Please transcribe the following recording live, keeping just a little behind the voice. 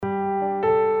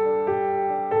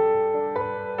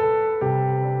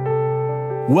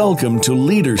Welcome to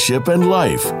Leadership and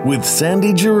Life with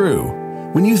Sandy Giroux.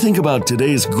 When you think about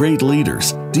today's great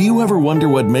leaders, do you ever wonder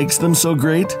what makes them so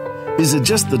great? Is it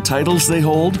just the titles they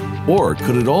hold? Or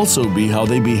could it also be how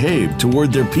they behave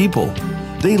toward their people?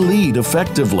 They lead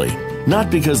effectively, not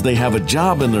because they have a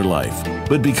job in their life,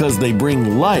 but because they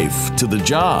bring life to the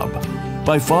job.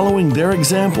 By following their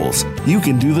examples, you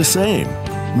can do the same.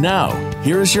 Now,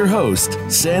 here's your host,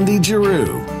 Sandy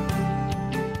Giroux.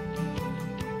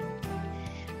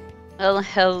 Well,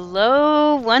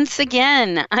 hello once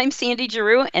again. I'm Sandy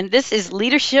Giroux, and this is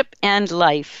Leadership and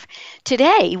Life.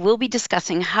 Today, we'll be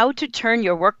discussing how to turn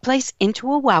your workplace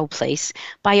into a wow place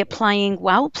by applying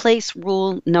Wow Place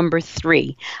rule number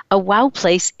 3. A wow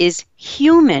place is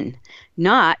human,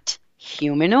 not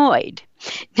humanoid.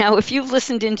 Now, if you've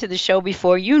listened into the show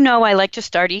before, you know I like to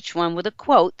start each one with a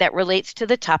quote that relates to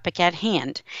the topic at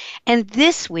hand. And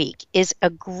this week is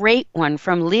a great one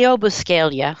from Leo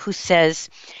Buscaglia, who says,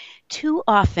 "Too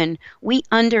often, we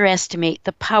underestimate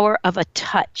the power of a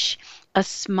touch, a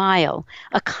smile,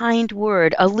 a kind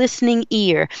word, a listening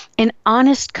ear, an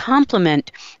honest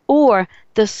compliment, or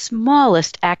the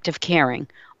smallest act of caring,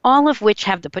 all of which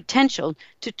have the potential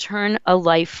to turn a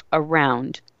life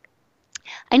around."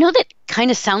 I know that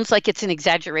kind of sounds like it's an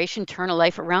exaggeration, turn a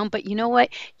life around, but you know what?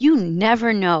 You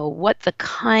never know what the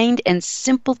kind and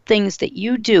simple things that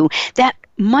you do that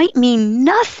might mean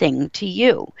nothing to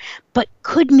you, but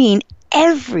could mean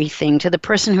everything to the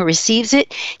person who receives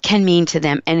it can mean to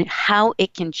them, and how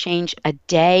it can change a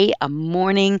day, a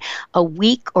morning, a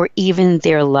week, or even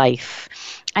their life.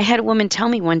 I had a woman tell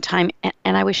me one time,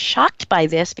 and I was shocked by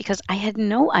this because I had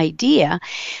no idea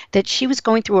that she was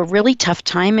going through a really tough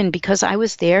time, and because I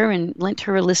was there and lent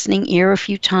her a listening ear a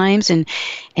few times and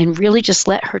really just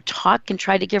let her talk and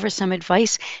try to give her some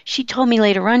advice, she told me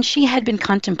later on she had been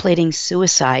contemplating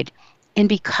suicide. And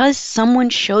because someone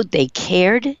showed they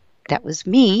cared, that was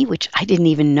me, which I didn't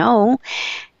even know,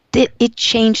 that it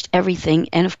changed everything.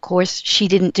 And of course, she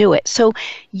didn't do it. So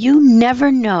you never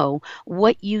know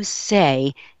what you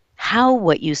say, how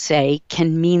what you say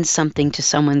can mean something to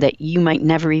someone that you might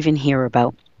never even hear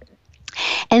about.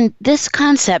 And this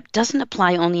concept doesn't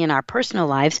apply only in our personal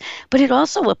lives, but it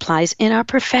also applies in our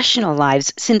professional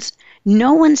lives, since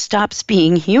no one stops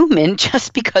being human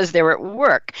just because they're at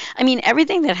work. I mean,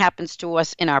 everything that happens to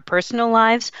us in our personal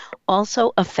lives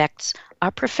also affects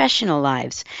our professional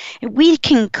lives. We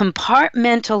can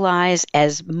compartmentalize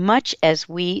as much as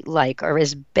we like, or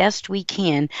as best we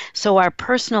can, so our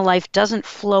personal life doesn't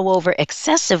flow over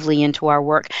excessively into our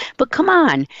work. But come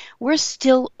on, we're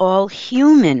still all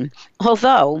human,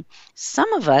 although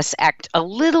some of us act a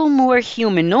little more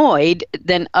humanoid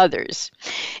than others.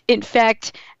 In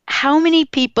fact, how many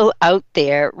people out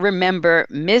there remember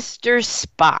Mr.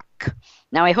 Spock?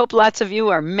 Now, I hope lots of you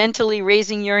are mentally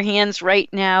raising your hands right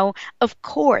now. Of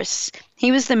course,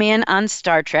 he was the man on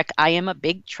Star Trek. I am a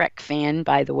big Trek fan,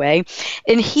 by the way.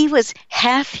 And he was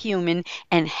half human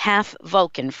and half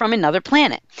Vulcan from another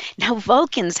planet. Now,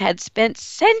 Vulcans had spent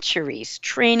centuries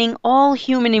training all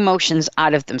human emotions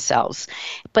out of themselves.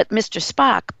 But Mr.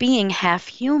 Spock, being half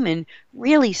human,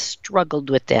 really struggled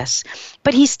with this.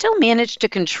 But he still managed to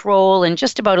control and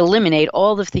just about eliminate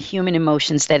all of the human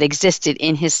emotions that existed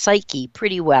in his psyche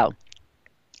pretty well.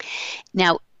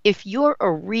 Now, if you're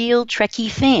a real Trekkie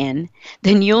fan,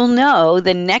 then you'll know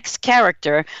the next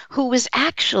character who was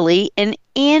actually an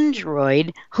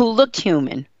android who looked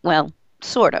human. Well,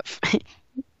 sort of.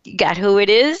 You got who it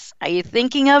is? Are you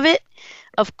thinking of it?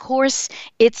 Of course,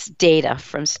 it's Data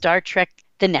from Star Trek: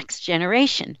 The Next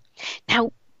Generation.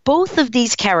 Now, both of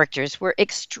these characters were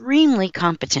extremely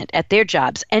competent at their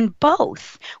jobs, and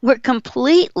both were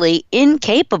completely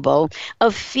incapable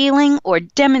of feeling or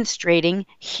demonstrating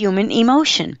human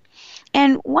emotion.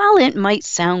 And while it might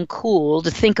sound cool to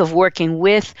think of working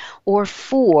with or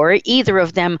for either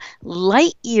of them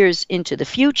light years into the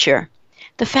future,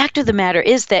 the fact of the matter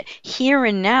is that here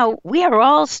and now, we are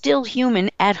all still human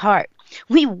at heart.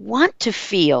 We want to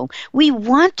feel, we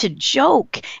want to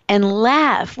joke and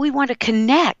laugh, we want to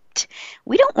connect.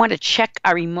 We don't want to check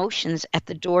our emotions at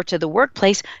the door to the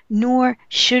workplace, nor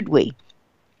should we.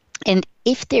 And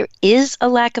if there is a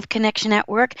lack of connection at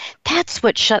work, that's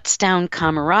what shuts down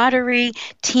camaraderie,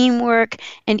 teamwork,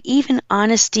 and even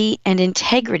honesty and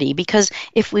integrity. Because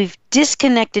if we've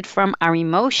disconnected from our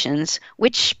emotions,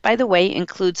 which, by the way,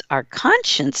 includes our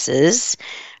consciences,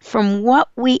 from what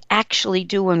we actually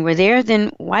do when we're there,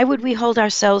 then why would we hold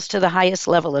ourselves to the highest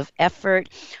level of effort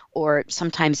or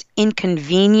sometimes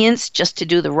inconvenience just to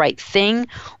do the right thing,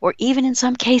 or even in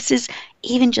some cases,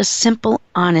 even just simple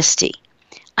honesty?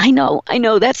 I know,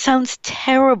 that sounds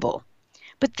terrible.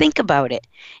 But think about it.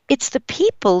 It's the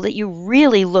people that you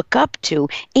really look up to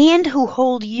and who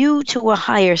hold you to a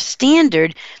higher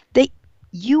standard that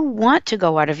you want to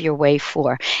go out of your way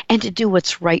for and to do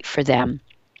what's right for them.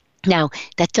 Now,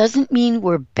 that doesn't mean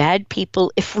we're bad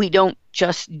people if we don't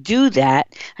just do that.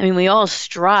 I mean, we all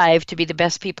strive to be the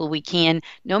best people we can,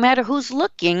 no matter who's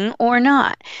looking or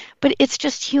not. But it's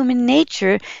just human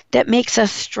nature that makes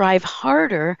us strive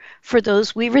harder for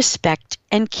those we respect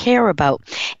and care about.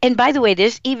 And by the way,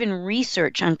 there's even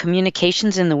research on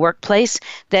communications in the workplace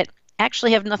that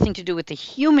actually have nothing to do with the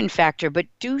human factor, but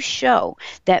do show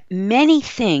that many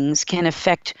things can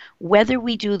affect whether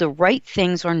we do the right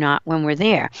things or not when we're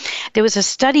there. There was a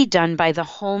study done by the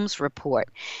Holmes Report,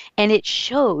 and it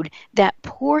showed that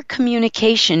poor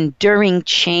communication during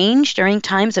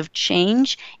times of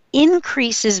change,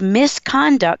 increases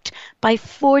misconduct by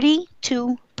 42%.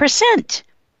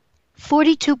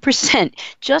 42%.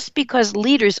 Just because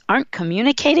leaders aren't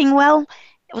communicating well,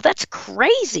 that's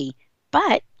crazy.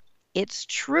 But it's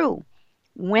true.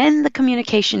 When the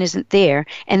communication isn't there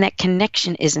and that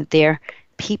connection isn't there,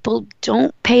 people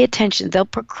don't pay attention. They'll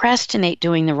procrastinate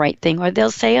doing the right thing, or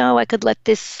they'll say, oh, I could let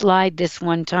this slide this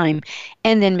one time,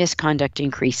 and then misconduct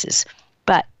increases.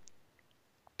 But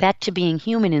back to being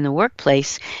human in the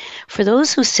workplace, for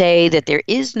those who say that there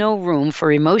is no room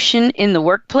for emotion in the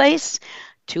workplace,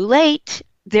 too late.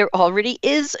 There already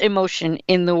is emotion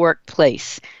in the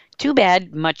workplace. Too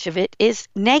bad much of it is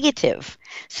negative.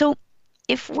 So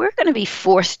if we're going to be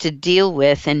forced to deal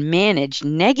with and manage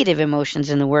negative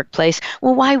emotions in the workplace,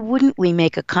 well, why wouldn't we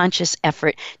make a conscious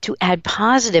effort to add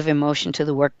positive emotion to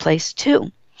the workplace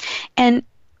too? And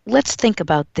let's think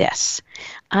about this.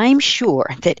 I'm sure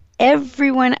that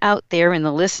everyone out there in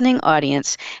the listening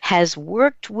audience has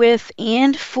worked with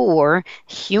and for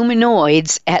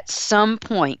humanoids at some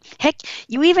point. Heck,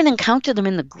 you even encounter them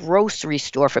in the grocery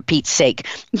store, for Pete's sake.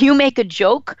 You make a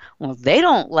joke, well, they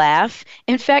don't laugh.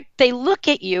 In fact, they look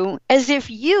at you as if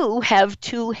you have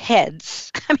two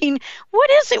heads. I mean,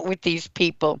 what is it with these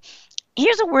people?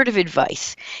 Here's a word of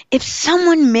advice. If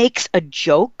someone makes a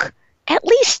joke, at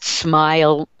least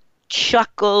smile,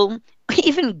 chuckle,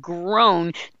 even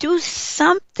groan. Do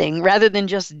something rather than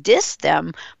just diss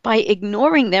them by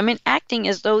ignoring them and acting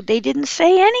as though they didn't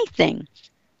say anything.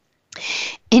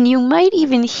 And you might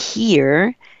even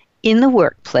hear in the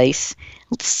workplace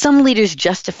some leaders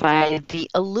justify the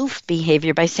aloof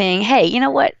behavior by saying, hey, you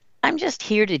know what? I'm just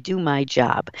here to do my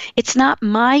job. It's not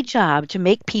my job to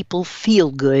make people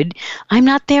feel good. I'm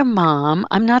not their mom.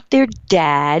 I'm not their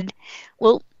dad.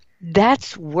 Well,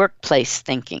 that's workplace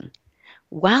thinking.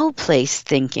 Wow-place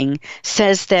thinking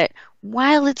says that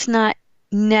while it's not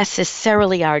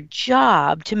necessarily our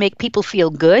job to make people feel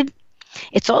good,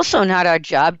 it's also not our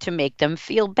job to make them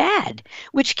feel bad,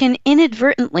 which can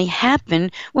inadvertently happen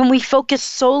when we focus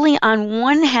solely on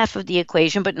one half of the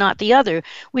equation but not the other,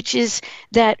 which is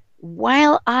that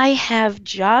while I have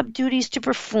job duties to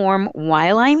perform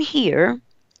while I'm here,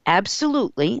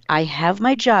 absolutely, I have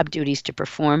my job duties to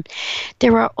perform,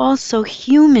 there are also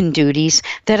human duties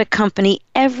that accompany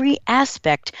every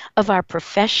aspect of our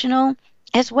professional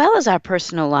as well as our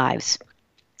personal lives.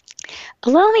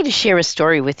 Allow me to share a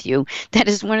story with you that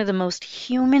is one of the most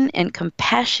human and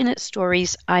compassionate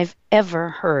stories I've ever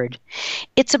heard.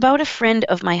 It's about a friend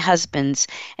of my husband's,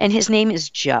 and his name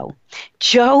is Joe.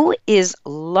 Joe is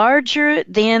larger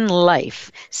than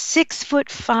life,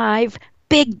 6'5",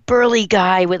 big burly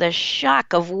guy with a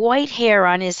shock of white hair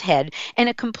on his head and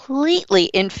a completely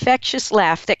infectious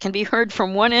laugh that can be heard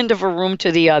from one end of a room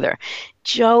to the other.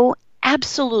 Joe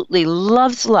absolutely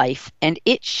loves life, and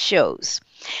it shows.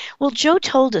 Well, Joe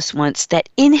told us once that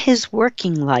in his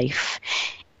working life,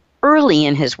 early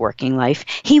in his working life,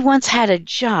 he once had a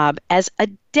job as a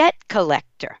debt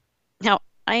collector. Now,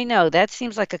 I know that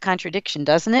seems like a contradiction,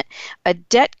 doesn't it? A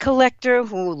debt collector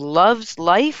who loves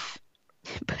life?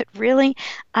 But really,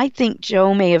 I think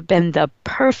Joe may have been the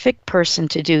perfect person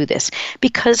to do this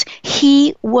because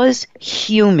he was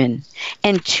human,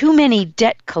 and too many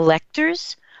debt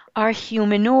collectors are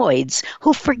humanoids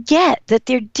who forget that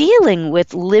they're dealing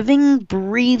with living,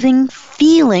 breathing,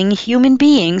 feeling human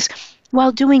beings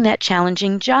while doing that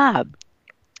challenging job.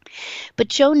 But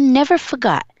Joe never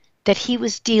forgot that he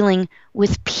was dealing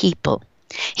with people.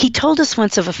 He told us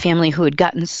once of a family who had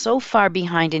gotten so far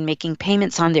behind in making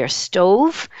payments on their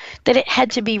stove that it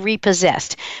had to be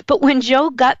repossessed. But when Joe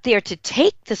got there to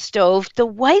take the stove, the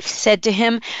wife said to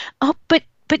him, "Oh, but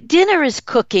dinner is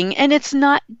cooking and it's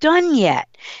not done yet."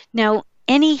 Now,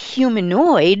 any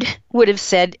humanoid would have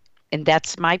said, "And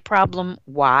that's my problem.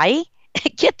 Why?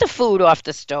 Get the food off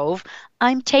the stove.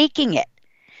 I'm taking it."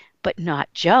 But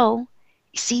not Joe.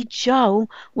 See, Joe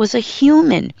was a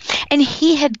human, and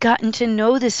he had gotten to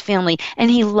know this family, and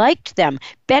he liked them.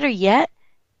 Better yet,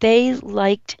 they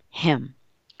liked him.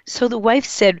 So the wife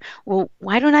said, well,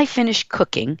 why don't I finish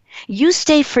cooking? You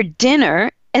stay for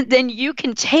dinner, and then you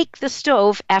can take the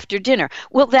stove after dinner.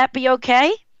 Will that be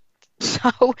okay?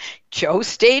 So Joe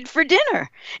stayed for dinner.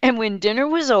 And when dinner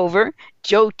was over,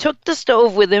 Joe took the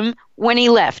stove with him when he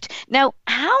left. Now,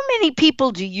 how many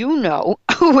people do you know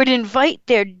who would invite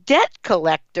their debt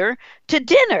collector to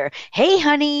dinner? Hey,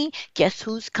 honey, guess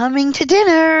who's coming to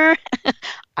dinner?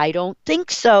 I don't think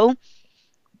so.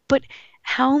 But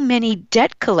how many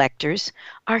debt collectors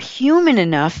are human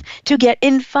enough to get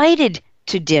invited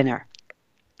to dinner?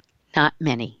 Not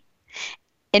many.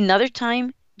 Another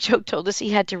time, Joe told us he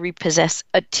had to repossess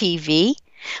a TV,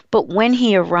 but when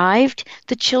he arrived,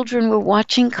 the children were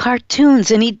watching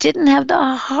cartoons and he didn't have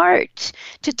the heart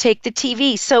to take the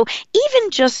TV. So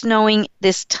even just knowing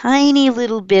this tiny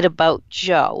little bit about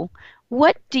Joe,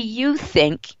 what do you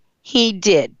think he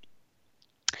did?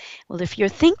 Well, if you're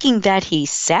thinking that he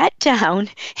sat down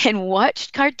and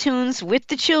watched cartoons with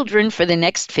the children for the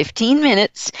next 15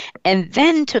 minutes and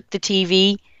then took the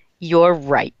TV, you're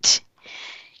right.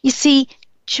 You see,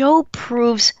 Joe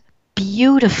proves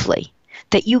beautifully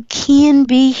that you can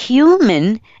be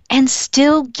human and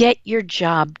still get your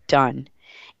job done,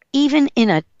 even in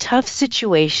a tough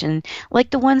situation like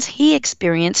the ones he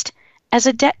experienced as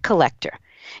a debt collector.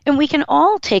 And we can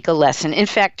all take a lesson, in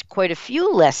fact, quite a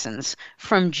few lessons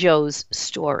from Joe's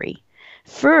story.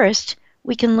 First,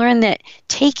 we can learn that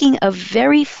taking a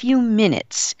very few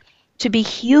minutes to be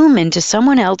human to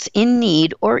someone else in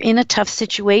need or in a tough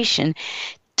situation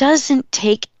doesn't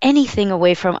take anything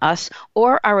away from us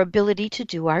or our ability to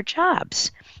do our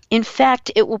jobs. In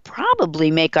fact, it will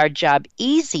probably make our job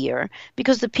easier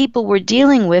because the people we're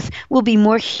dealing with will be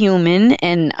more human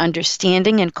and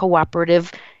understanding and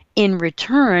cooperative in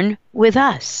return with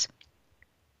us.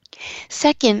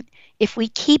 Second, if we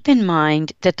keep in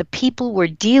mind that the people we're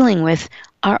dealing with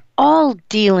are all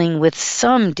dealing with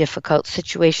some difficult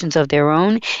situations of their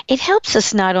own, it helps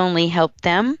us not only help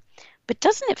them, but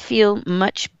doesn't it feel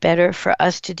much better for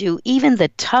us to do even the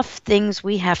tough things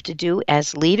we have to do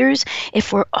as leaders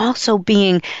if we're also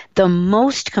being the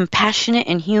most compassionate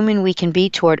and human we can be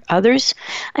toward others?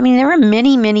 I mean, there are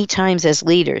many, many times as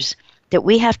leaders that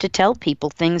we have to tell people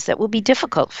things that will be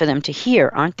difficult for them to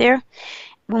hear, aren't there?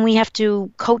 When we have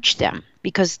to coach them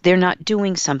because they're not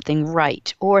doing something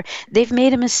right, or they've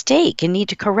made a mistake and need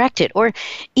to correct it, or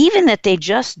even that they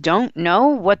just don't know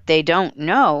what they don't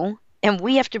know, and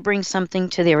we have to bring something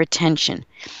to their attention.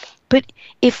 But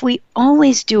if we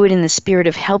always do it in the spirit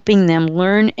of helping them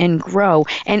learn and grow,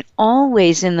 and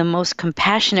always in the most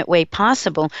compassionate way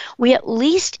possible, we at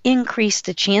least increase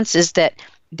the chances that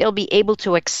they'll be able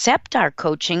to accept our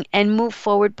coaching and move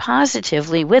forward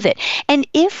positively with it. And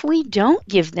if we don't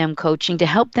give them coaching to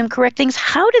help them correct things,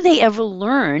 how do they ever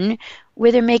learn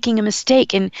where they're making a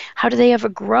mistake? And how do they ever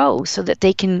grow so that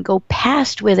they can go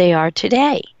past where they are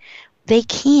today? They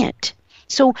can't.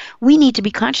 So we need to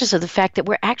be conscious of the fact that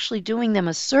we're actually doing them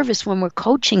a service when we're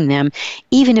coaching them,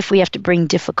 even if we have to bring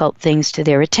difficult things to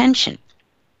their attention.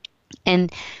 And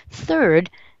third,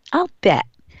 I'll bet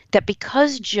that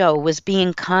because Joe was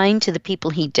being kind to the people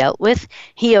he dealt with,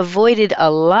 he avoided a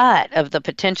lot of the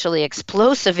potentially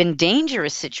explosive and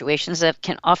dangerous situations that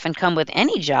can often come with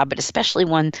any job, but especially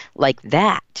one like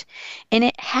that. And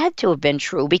it had to have been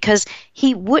true because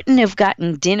he wouldn't have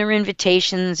gotten dinner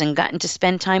invitations and gotten to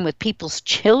spend time with people's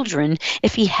children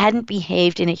if he hadn't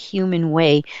behaved in a human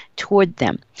way toward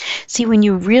them. See, when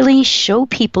you really show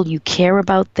people you care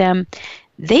about them,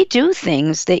 they do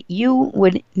things that you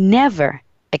would never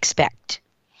expect.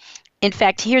 In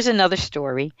fact, here's another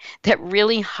story that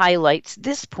really highlights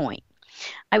this point.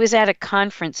 I was at a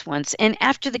conference once, and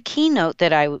after the keynote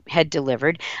that I had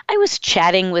delivered, I was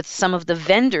chatting with some of the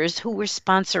vendors who were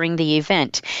sponsoring the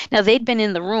event. Now, they'd been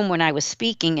in the room when I was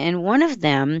speaking, and one of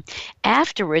them,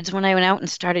 afterwards, when I went out and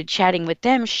started chatting with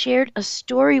them, shared a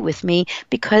story with me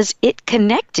because it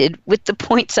connected with the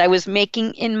points I was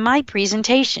making in my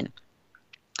presentation.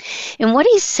 And what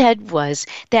he said was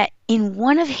that in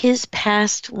one of his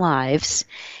past lives,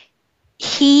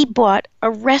 he bought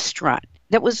a restaurant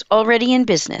that was already in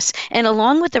business. And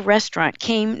along with the restaurant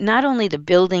came not only the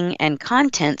building and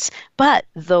contents, but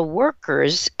the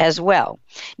workers as well.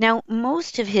 Now,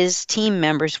 most of his team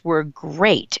members were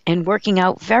great and working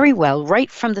out very well right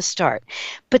from the start.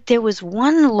 But there was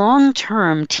one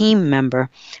long-term team member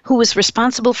who was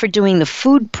responsible for doing the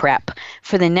food prep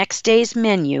for the next day's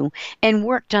menu and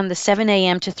worked on the 7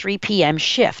 a.m. to 3 p.m.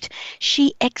 shift.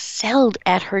 She excelled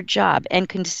at her job and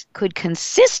could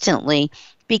consistently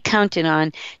be counted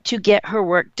on to get her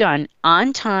work done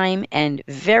on time and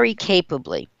very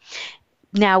capably.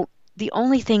 Now, the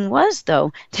only thing was,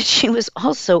 though, that she was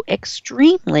also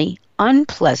extremely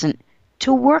unpleasant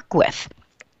to work with.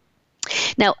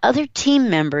 Now, other team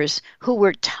members who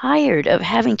were tired of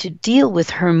having to deal with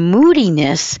her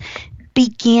moodiness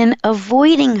began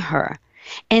avoiding her.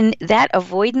 And that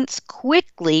avoidance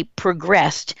quickly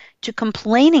progressed to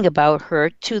complaining about her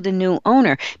to the new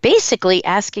owner, basically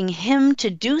asking him to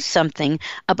do something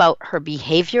about her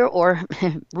behavior or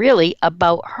really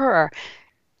about her,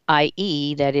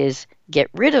 i.e., that is, get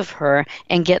rid of her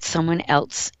and get someone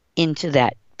else into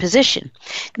that position.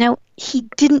 Now, he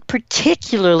didn't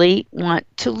particularly want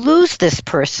to lose this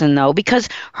person, though, because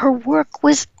her work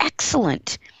was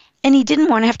excellent. And he didn't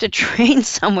want to have to train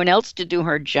someone else to do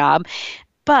her job.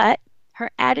 But her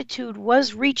attitude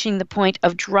was reaching the point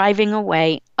of driving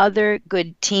away other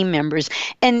good team members.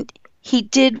 And he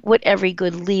did what every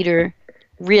good leader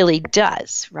really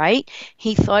does, right?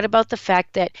 He thought about the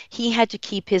fact that he had to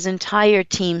keep his entire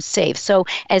team safe. So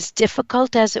as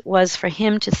difficult as it was for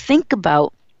him to think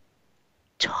about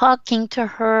talking to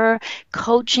her,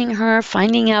 coaching her,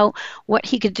 finding out what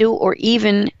he could do, or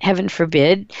even, heaven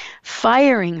forbid,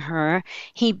 firing her,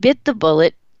 he bit the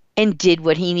bullet and did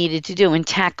what he needed to do and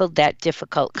tackled that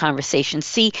difficult conversation.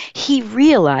 See, he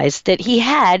realized that he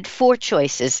had 4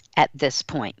 choices at this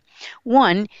point.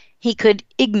 1, he could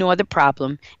ignore the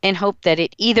problem and hope that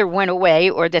it either went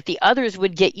away or that the others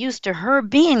would get used to her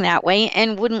being that way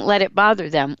and wouldn't let it bother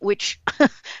them, which,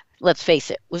 let's face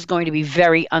it, was going to be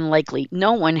very unlikely.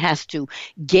 No one has to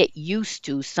get used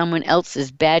to someone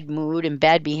else's bad mood and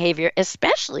bad behavior,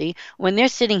 especially when they're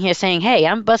sitting here saying, hey,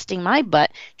 I'm busting my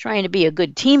butt trying to be a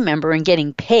good team member and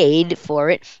getting paid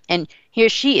for it. And here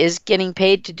she is getting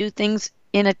paid to do things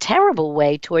in a terrible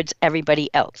way towards everybody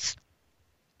else.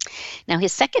 Now,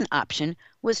 his second option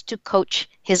was to coach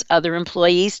his other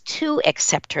employees to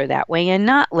accept her that way and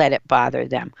not let it bother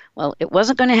them. Well, it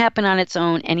wasn't going to happen on its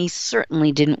own, and he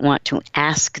certainly didn't want to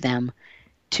ask them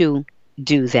to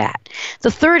do that. The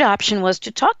third option was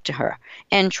to talk to her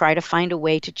and try to find a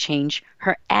way to change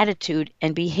her attitude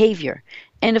and behavior.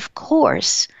 And of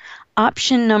course,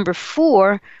 option number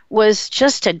 4 was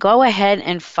just to go ahead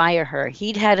and fire her.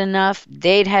 He'd had enough.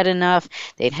 They'd had enough.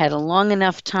 They'd had a long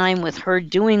enough time with her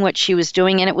doing what she was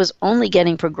doing, and it was only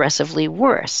getting progressively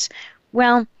worse.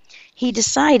 Well, he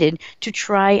decided to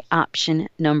try option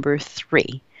number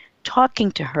 3,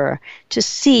 talking to her to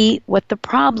see what the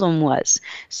problem was.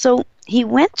 So he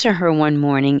went to her one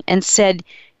morning and said,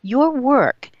 "Your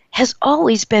work has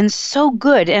always been so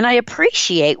good, and I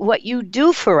appreciate what you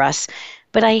do for us.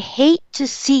 But I hate to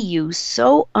see you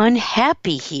so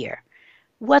unhappy here.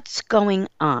 What's going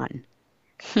on?"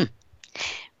 We're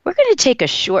going to take a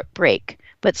short break,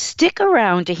 but stick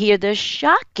around to hear the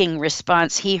shocking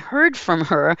response he heard from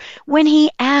her when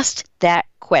he asked that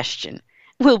question.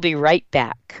 We'll be right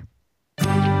back.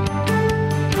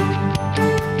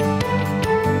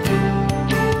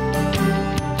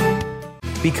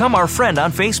 Become our friend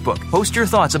on Facebook. Post your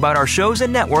thoughts about our shows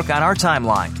and network on our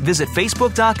timeline. Visit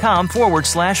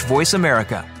facebook.com/Voice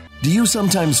America. Do you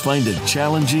sometimes find it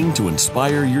challenging to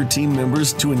inspire your team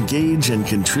members to engage and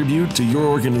contribute to your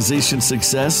organization's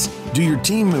success? Do your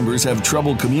team members have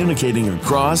trouble communicating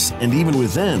across and even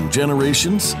within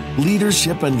generations?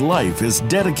 Leadership and Life is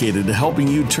dedicated to helping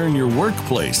you turn your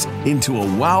workplace into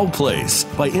a wow place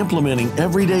by implementing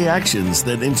everyday actions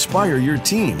that inspire your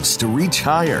teams to reach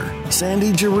higher.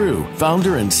 Sandy Giroux,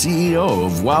 founder and CEO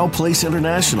of Wow Place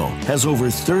International, has over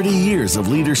 30 years of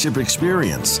leadership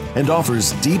experience and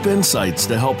offers deep insights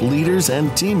to help leaders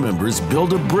and team members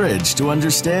build a bridge to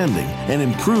understanding and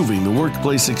improving the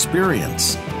workplace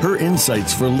experience. Her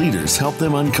insights for leaders help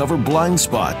them uncover blind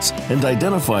spots and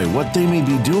identify what they may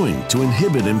be doing to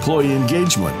inhibit employee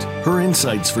engagement. Her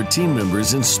insights for team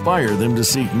members inspire them to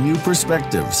seek new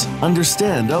perspectives,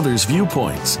 understand others'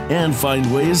 viewpoints, and find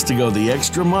ways to go the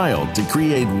extra mile to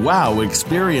create wow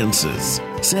experiences.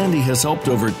 Sandy has helped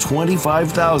over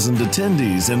 25,000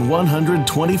 attendees and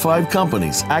 125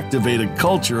 companies activate a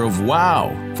culture of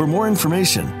wow. For more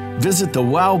information, visit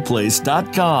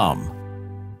thewowplace.com.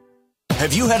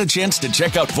 Have you had a chance to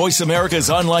check out Voice America's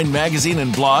online magazine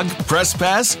and blog, Press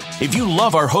Pass? If you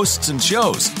love our hosts and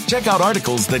shows, check out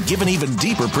articles that give an even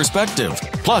deeper perspective,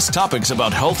 plus topics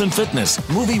about health and fitness,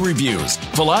 movie reviews,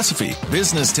 philosophy,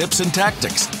 business tips and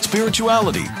tactics,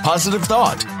 spirituality, positive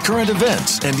thought, current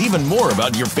events, and even more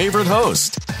about your favorite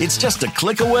host. It's just a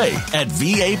click away at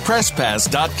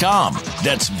vapresspass.com.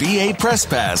 That's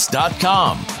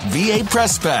vapresspass.com. VA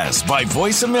Press Pass by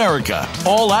Voice America.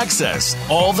 All access,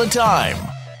 all the time.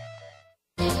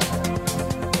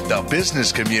 The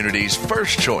business community's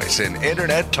first choice in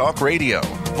Internet Talk Radio,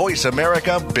 Voice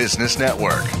America Business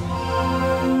Network.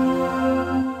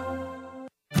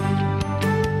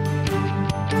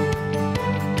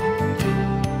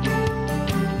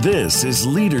 This is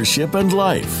Leadership and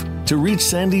Life. To reach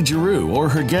Sandy Giroux or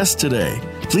her guest today,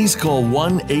 please call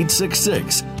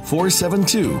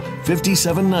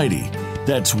 1-866-472-5790.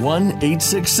 That's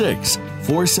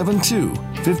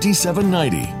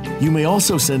 1-866-472-5790. You may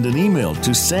also send an email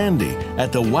to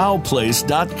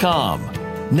sandy@thewowplace.com.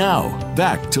 Now,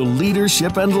 back to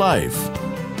Leadership and Life.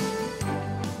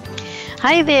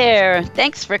 Hi there.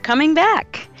 Thanks for coming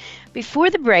back. Before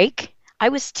the break, I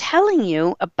was telling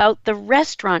you about the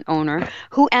restaurant owner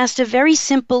who asked a very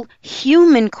simple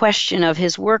human question of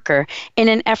his worker in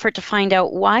an effort to find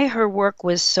out why her work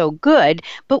was so good,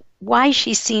 but why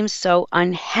she seems so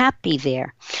unhappy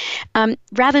there.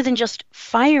 Rather than just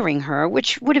firing her,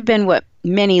 which would have been what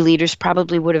many leaders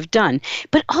probably would have done.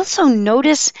 But also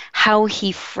notice how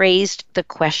he phrased the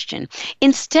question.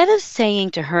 Instead of saying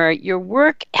to her, your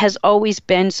work has always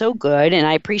been so good and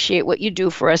I appreciate what you do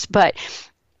for us, but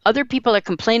other people are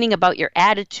complaining about your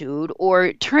attitude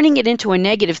or turning it into a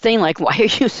negative thing like, why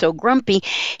are you so grumpy?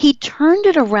 He turned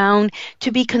it around to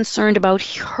be concerned about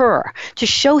her, to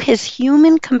show his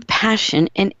human compassion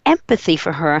and empathy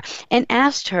for her, and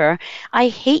asked her, I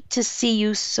hate to see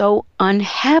you so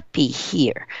unhappy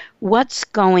here. What's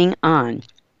going on?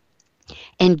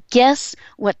 And guess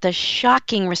what the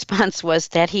shocking response was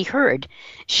that he heard?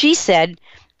 She said,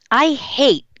 I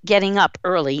hate getting up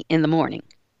early in the morning.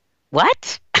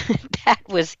 What? That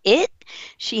was it?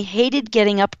 She hated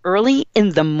getting up early in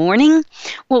the morning?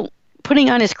 Well, putting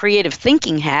on his creative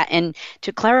thinking hat and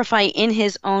to clarify in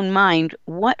his own mind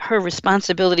what her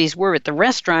responsibilities were at the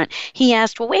restaurant, he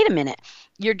asked, well, wait a minute.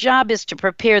 Your job is to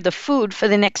prepare the food for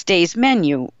the next day's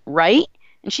menu, right?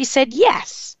 And she said,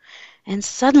 yes. And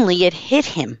suddenly it hit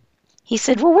him. He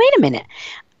said, well, wait a minute.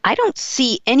 I don't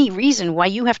see any reason why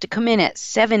you have to come in at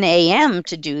 7 a.m.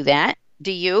 to do that.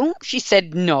 Do you? She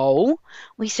said, no.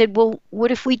 We said, well,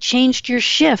 what if we changed your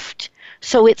shift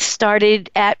so it started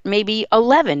at maybe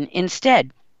 11 instead?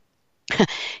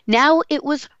 Now it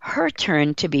was her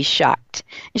turn to be shocked.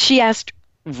 She asked,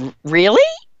 really?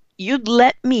 You'd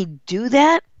let me do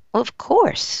that? Of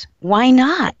course. Why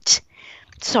not?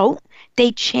 So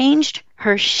they changed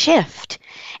her shift.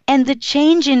 And the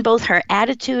change in both her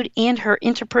attitude and her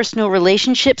interpersonal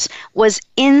relationships was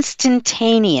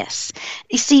instantaneous.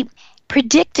 You see,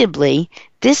 predictably,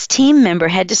 this team member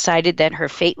had decided that her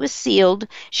fate was sealed.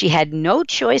 She had no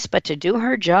choice but to do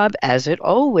her job as it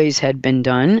always had been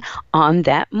done on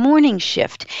that morning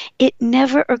shift. It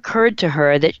never occurred to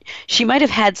her that she might have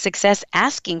had success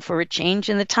asking for a change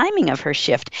in the timing of her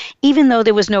shift, even though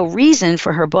there was no reason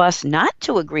for her boss not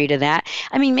to agree to that.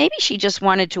 I mean, maybe she just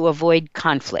wanted to avoid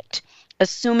conflict,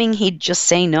 assuming he'd just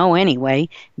say no anyway,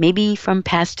 maybe from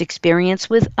past experience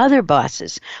with other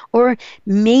bosses. Or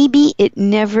maybe it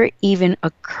never even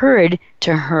occurred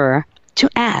to her to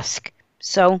ask.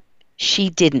 So she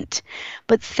didn't.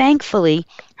 But thankfully,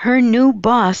 her new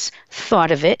boss thought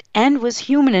of it and was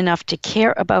human enough to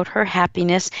care about her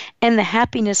happiness and the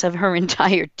happiness of her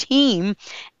entire team,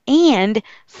 and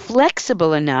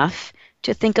flexible enough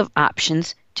to think of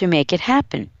options to make it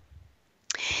happen.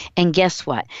 And guess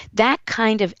what? That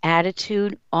kind of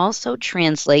attitude also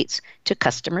translates to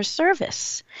customer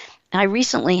service. I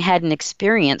recently had an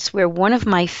experience where one of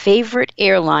my favorite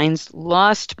airlines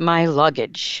lost my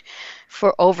luggage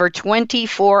for over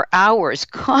 24 hours,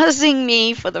 causing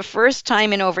me, for the first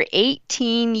time in over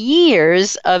 18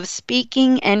 years of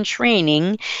speaking and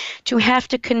training, to have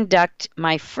to conduct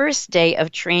my first day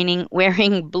of training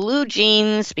wearing blue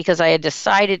jeans because I had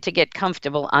decided to get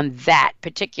comfortable on that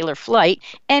particular flight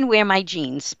and wear my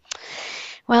jeans.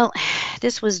 Well,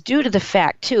 this was due to the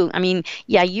fact, too. I mean,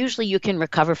 yeah, usually you can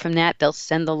recover from that. They'll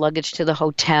send the luggage to the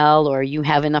hotel or you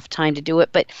have enough time to do it.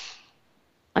 But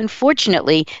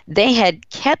unfortunately, they had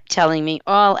kept telling me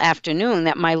all afternoon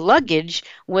that my luggage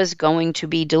was going to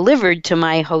be delivered to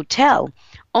my hotel,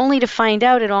 only to find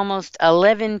out at almost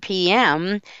 11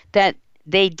 p.m. that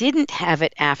they didn't have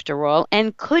it after all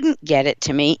and couldn't get it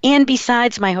to me. And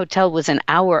besides, my hotel was an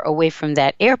hour away from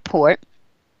that airport,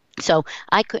 so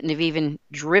I couldn't have even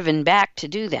driven back to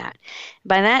do that.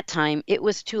 By that time, it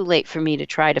was too late for me to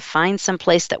try to find some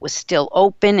place that was still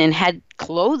open and had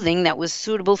clothing that was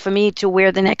suitable for me to wear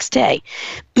the next day.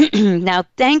 Now,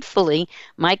 thankfully,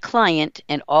 my client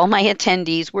and all my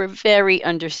attendees were very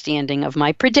understanding of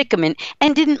my predicament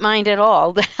and didn't mind at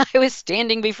all that I was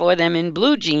standing before them in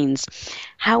blue jeans.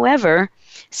 However,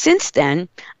 Since then,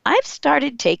 I've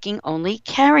started taking only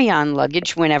carry-on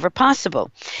luggage whenever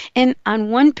possible. And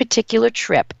on one particular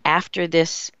trip after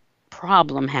this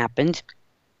problem happened,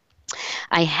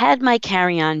 I had my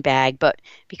carry-on bag, but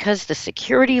because the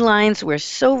security lines were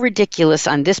so ridiculous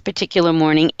on this particular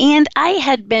morning, and I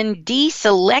had been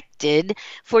deselected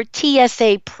for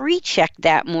TSA pre-check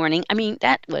that morning, I mean,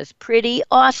 that was pretty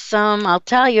awesome. I'll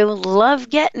tell you, love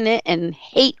getting it and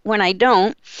hate when I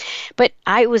don't. But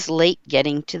I was late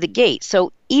getting to the gate.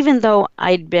 So even though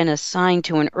I'd been assigned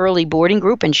to an early boarding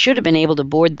group and should have been able to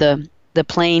board the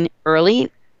plane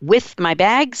early with my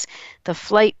bags, the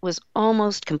flight was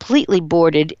almost completely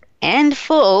boarded and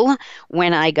full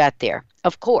when I got there.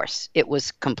 Of course, it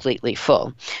was completely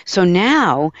full. So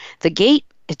now the gate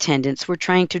attendants were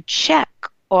trying to check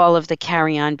all of the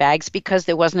carry-on bags because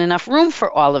there wasn't enough room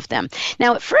for all of them.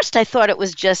 Now, at first I thought it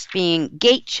was just being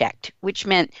gate checked, which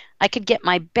meant I could get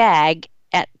my bag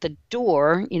at the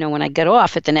door, when I got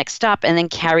off at the next stop, and then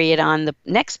carry it on the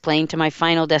next plane to my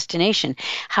final destination.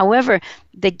 However,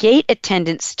 the gate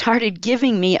attendant started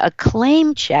giving me a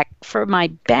claim check for my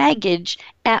baggage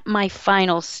at my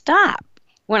final stop.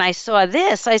 When I saw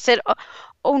this, I said,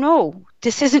 oh no,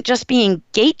 this isn't just being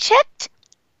gate checked?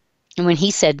 And when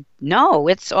he said, no,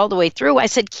 it's all the way through, I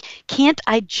said, can't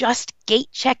I just gate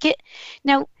check it?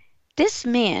 Now, this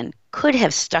man could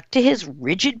have stuck to his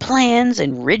rigid plans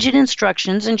and rigid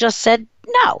instructions and just said,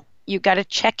 no, you got to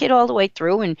check it all the way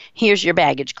through and here's your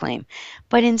baggage claim.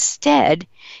 But instead,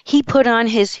 he put on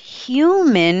his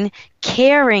human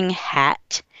caring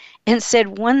hat and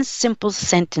said one simple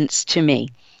sentence to me.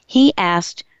 He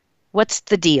asked, what's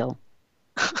the deal?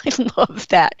 I love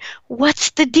that.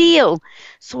 What's the deal?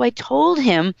 So I told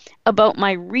him about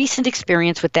my recent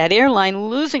experience with that airline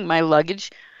losing my luggage,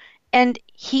 and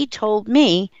he told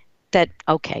me that,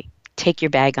 okay, take your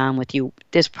bag on with you.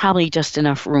 There's probably just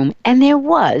enough room. And there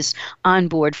was on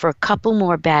board for a couple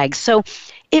more bags. So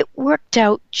it worked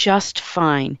out just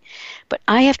fine. But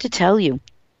I have to tell you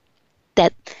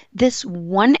that this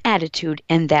one attitude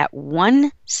and that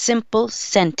one simple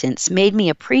sentence made me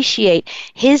appreciate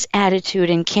his attitude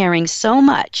and caring so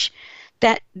much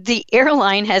that the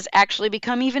airline has actually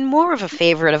become even more of a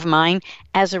favorite of mine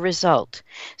as a result.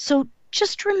 So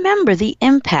just remember the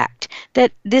impact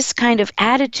that this kind of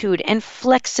attitude and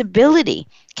flexibility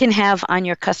can have on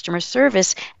your customer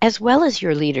service as well as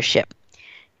your leadership.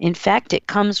 In fact, it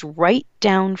comes right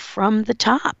down from the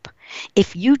top.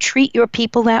 If you treat your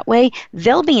people that way,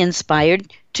 they'll be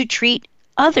inspired to treat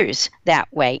others that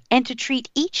way and to treat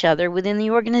each other within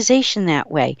the organization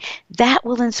that way. That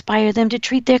will inspire them to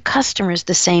treat their customers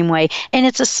the same way. And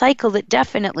it's a cycle that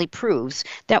definitely proves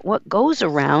that what goes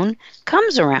around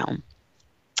comes around.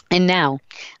 And now,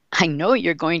 I know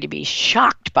you're going to be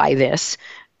shocked by this,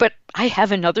 but I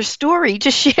have another story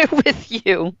to share with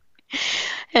you.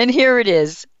 And here it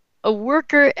is. A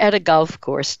worker at a golf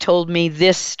course told me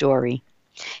this story.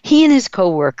 He and his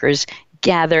coworkers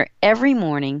gather every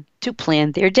morning to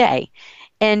plan their day.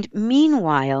 And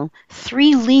meanwhile,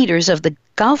 3 leaders of the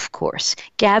golf course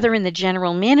gather in the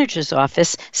general manager's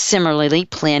office, similarly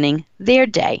planning their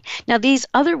day. Now, these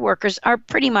other workers are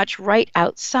pretty much right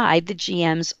outside the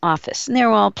GM's office, and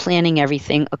they're all planning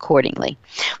everything accordingly.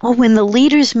 Well, when the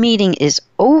leaders' meeting is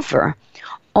over,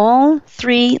 all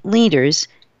 3 leaders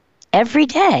every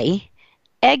day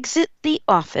exit the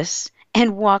office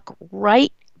and walk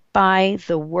right by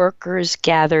the workers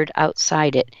gathered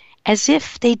outside it, as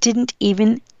if they didn't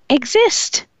even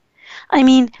exist. I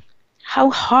mean, how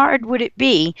hard would it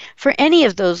be for any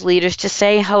of those leaders to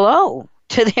say hello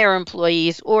to their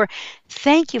employees, or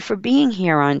thank you for being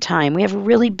here on time. We have a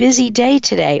really busy day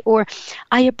today, or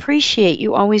I appreciate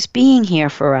you always being here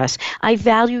for us. I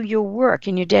value your work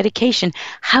and your dedication.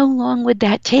 How long would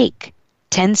that take?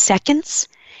 10 seconds?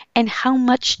 And how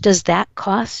much does that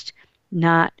cost?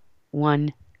 Not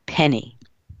 1 penny.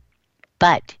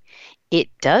 But it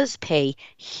does pay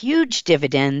huge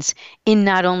dividends in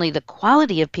not only the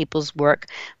quality of people's work,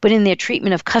 but in their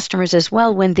treatment of customers as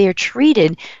well when they're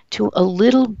treated to a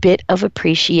little bit of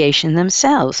appreciation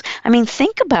themselves. I mean,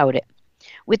 think about it.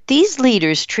 With these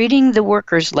leaders treating the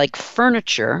workers like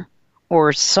furniture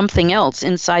or something else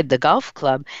inside the golf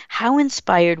club, how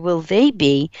inspired will they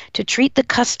be to treat the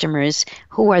customers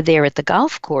who are there at the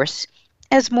golf course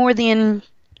as more than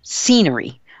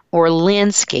scenery or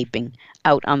landscaping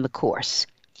out on the course?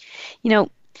 You know,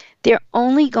 they're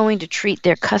only going to treat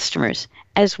their customers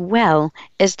as well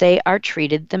as they are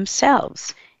treated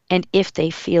themselves. And if they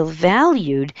feel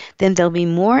valued, then they'll be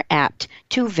more apt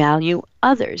to value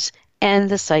others. And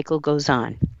the cycle goes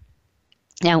on.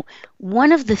 Now,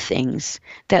 one of the things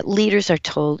that leaders are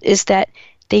told is that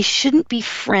they shouldn't be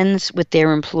friends with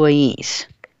their employees.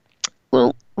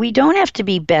 Well, we don't have to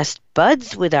be best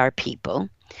buds with our people,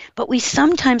 but we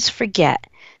sometimes forget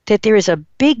that there is a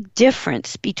big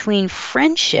difference between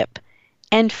friendship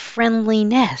and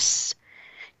friendliness.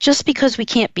 Just because we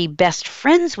can't be best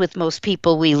friends with most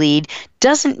people we lead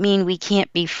doesn't mean we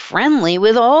can't be friendly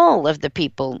with all of the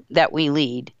people that we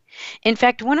lead. In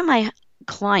fact, one of my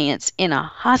clients in a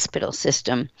hospital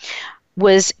system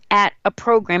was at a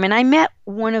program, and I met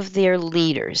one of their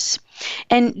leaders.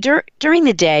 And during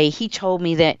the day, he told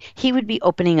me that he would be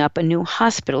opening up a new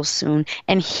hospital soon,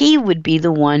 and he would be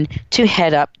the one to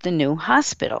head up the new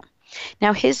hospital.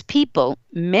 Now, his people,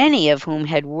 many of whom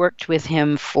had worked with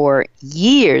him for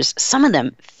years, some of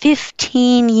them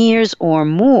 15 years or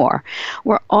more,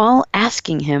 were all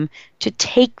asking him to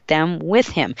take them with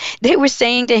him. They were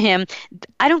saying to him,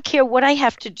 I don't care what I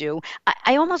have to do.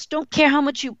 I almost don't care how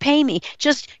much you pay me.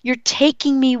 Just you're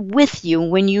taking me with you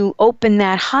when you open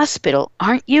that hospital,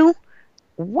 aren't you?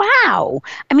 Wow.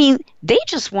 I mean, they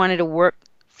just wanted to work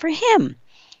for him.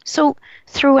 So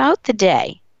throughout the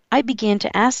day, I began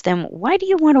to ask them, why do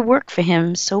you want to work for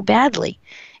him so badly?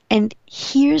 And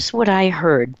here's what I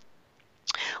heard.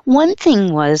 One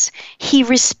thing was, he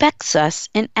respects us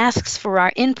and asks for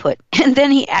our input, and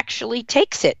then he actually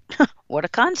takes it. What a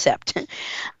concept.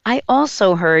 I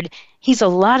also heard he's a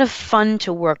lot of fun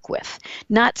to work with,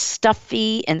 not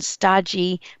stuffy and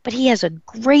stodgy, but he has a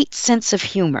great sense of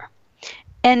humor.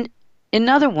 And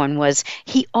another one was,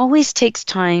 he always takes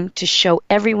time to show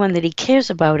everyone that he cares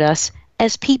about us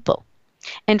as people.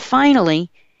 And finally,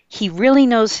 he really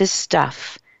knows his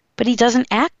stuff, but he doesn't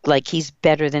act like he's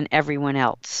better than everyone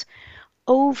else.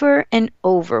 Over and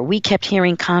over, we kept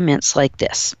hearing comments like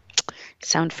this.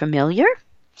 Sound familiar?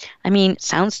 I mean,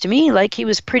 sounds to me like he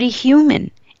was pretty human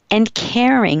and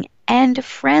caring and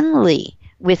friendly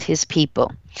with his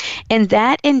people. And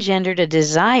that engendered a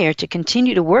desire to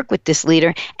continue to work with this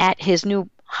leader at his new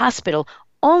hospital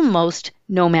almost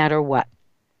no matter what.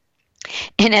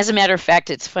 And as a matter of fact,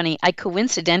 it's funny, I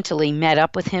coincidentally met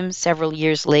up with him several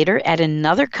years later at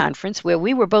another conference where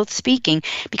we were both speaking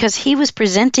because he was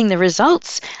presenting the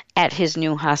results at his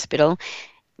new hospital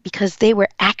because they were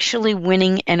actually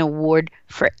winning an award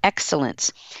for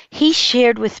excellence. He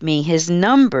shared with me his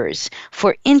numbers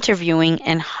for interviewing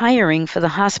and hiring for the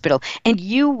hospital, and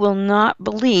you will not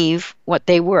believe what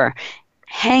they were.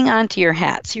 Hang on to your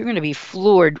hats. You're going to be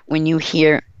floored when you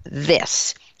hear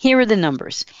this. Here are the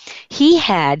numbers. He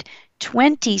had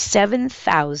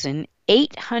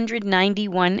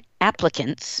 27,891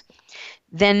 applicants,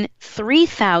 then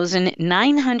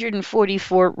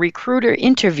 3,944 recruiter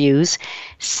interviews,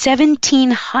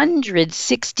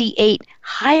 1,768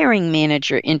 hiring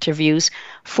manager interviews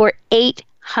for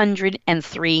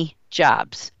 803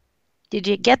 jobs. Did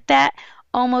you get that?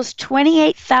 Almost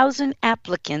 28,000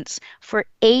 applicants for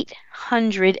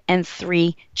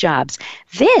 803 jobs.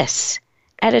 This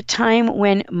at a time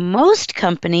when most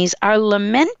companies are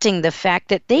lamenting the fact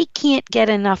that they can't get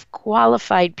enough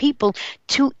qualified people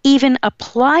to even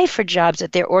apply for jobs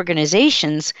at their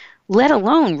organizations, let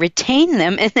alone retain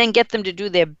them and then get them to do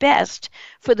their best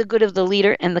for the good of the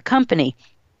leader and the company.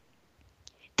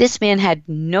 This man had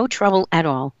no trouble at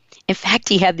all. In fact,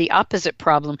 he had the opposite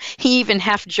problem. He even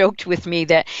half joked with me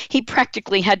that he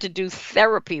practically had to do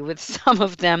therapy with some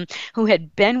of them who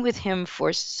had been with him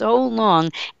for so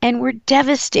long and were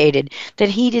devastated that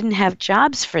he didn't have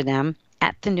jobs for them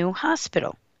at the new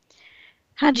hospital.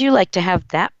 How'd you like to have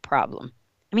that problem?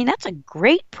 I mean, that's a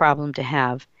great problem to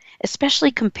have,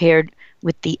 especially compared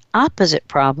with the opposite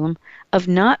problem of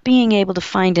not being able to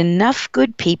find enough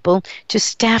good people to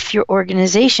staff your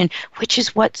organization, which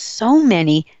is what so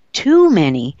many, too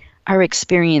many, are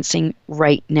experiencing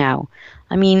right now.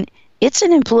 I mean, it's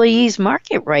an employee's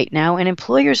market right now, and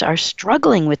employers are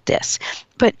struggling with this.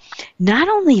 But not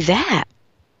only that,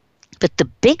 but the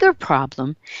bigger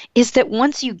problem is that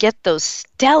once you get those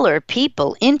stellar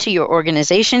people into your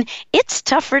organization, it's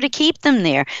tougher to keep them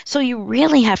there. So you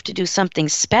really have to do something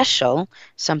special,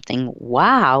 something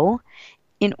wow,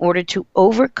 in order to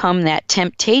overcome that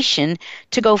temptation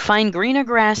to go find greener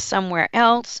grass somewhere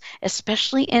else,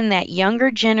 especially in that younger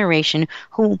generation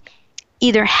who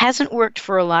either hasn't worked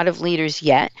for a lot of leaders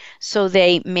yet, so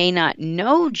they may not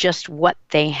know just what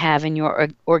they have in your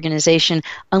organization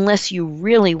unless you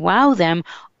really wow them,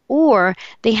 or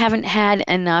they haven't had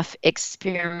enough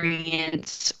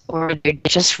experience, or they're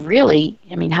just really,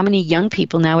 I mean, how many young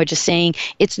people now are just saying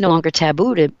it's no longer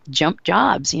taboo to jump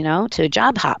jobs, to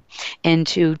job hop and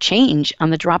to change on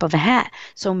the drop of a hat.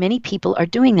 So many people are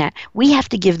doing that. We have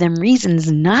to give them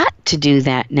reasons not to do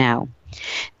that now.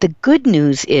 The good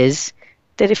news is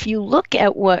that if you look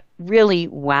at what really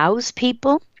wows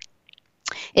people,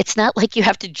 it's not like you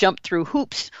have to jump through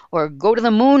hoops or go to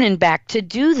the moon and back to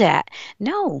do that.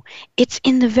 No, it's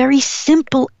in the very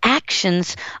simple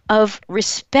actions of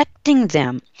respecting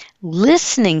them,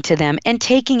 listening to them, and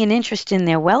taking an interest in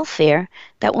their welfare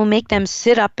that will make them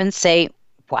sit up and say,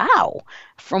 wow,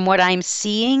 from what I'm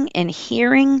seeing and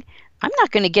hearing, I'm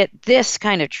not going to get this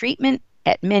kind of treatment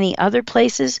at many other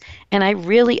places, and I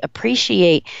really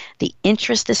appreciate the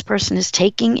interest this person is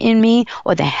taking in me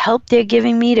or the help they're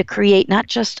giving me to create not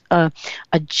just a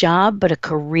job, but a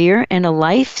career and a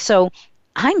life. So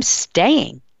I'm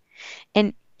staying.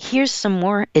 And here's some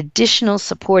more additional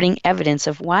supporting evidence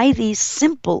of why these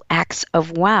simple acts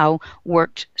of wow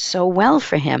worked so well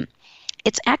for him.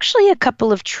 It's actually a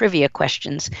couple of trivia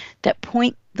questions that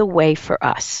point the way for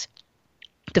us.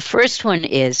 The first one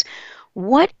is,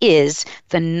 what is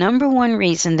the number one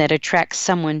reason that attracts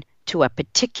someone to a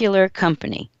particular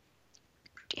company?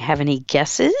 Do you have any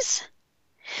guesses?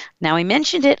 Now, I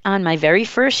mentioned it on my very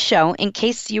first show in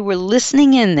case you were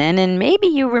listening in then, and maybe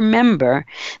you remember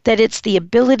that it's the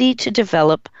ability to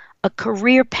develop a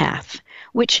career path,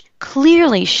 which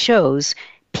clearly shows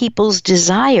people's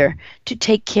desire to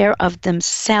take care of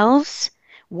themselves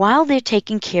while they're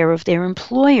taking care of their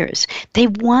employers. They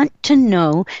want to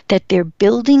know that they're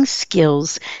building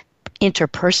skills,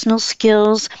 interpersonal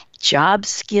skills, job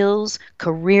skills,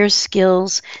 career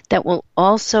skills that will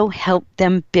also help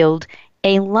them build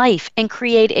a life and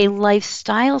create a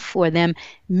lifestyle for them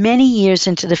many years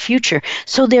into the future.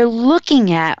 So they're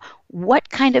looking at what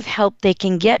kind of help they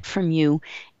can get from you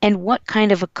and what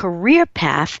kind of a career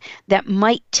path that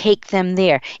might take them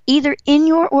there, either in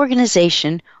your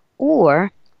organization or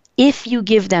if you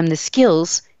give them the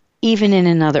skills, even in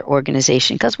another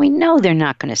organization, because we know they're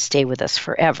not going to stay with us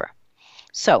forever.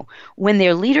 So when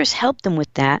their leaders help them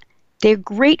with that, they're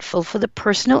grateful for the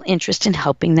personal interest in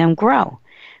helping them grow.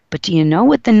 But do you know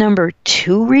what the number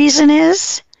 2 reason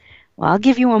is? Well, I'll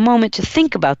give you a moment to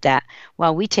think about that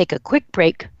while we take a quick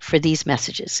break for these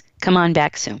messages. Come on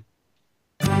back soon.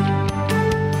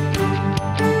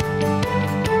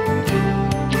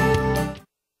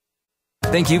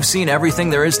 Think you've seen everything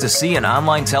there is to see in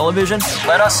online television?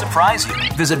 Let us surprise you.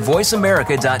 Visit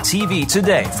voiceamerica.tv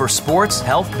today for sports,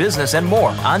 health, business, and more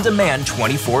on demand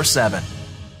 24/7.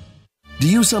 Do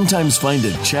you sometimes find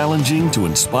it challenging to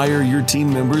inspire your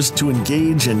team members to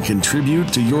engage and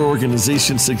contribute to your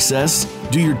organization's success?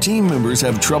 Do your team members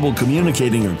have trouble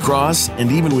communicating across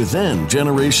and even within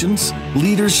generations?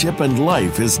 Leadership and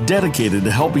Life is dedicated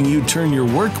to helping you turn your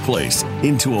workplace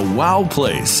into a wow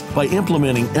place by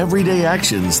implementing everyday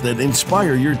actions that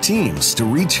inspire your teams to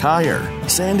reach higher.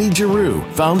 Sandy Giroux,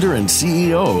 founder and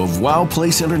CEO of Wow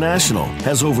Place International,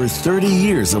 has over 30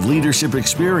 years of leadership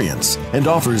experience and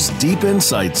offers deep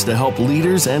insights to help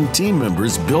leaders and team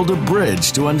members build a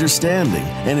bridge to understanding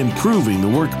and improving the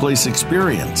workplace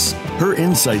experience. Her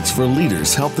insights for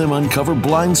leaders help them uncover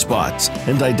blind spots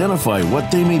and identify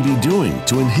what they may be doing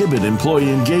to inhibit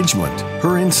employee engagement.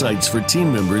 Her insights for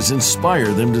team members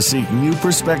inspire them to seek new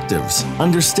perspectives,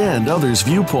 understand others'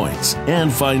 viewpoints,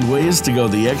 and find ways to go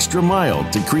the extra mile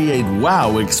to create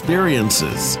wow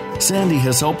experiences. Sandy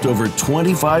has helped over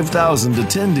 25,000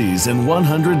 attendees and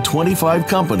 125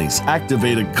 companies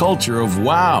activate a culture of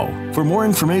wow. For more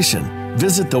information,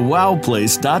 visit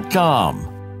thewowplace.com.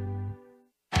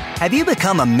 Have you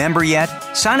become a member yet?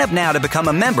 Sign up now to become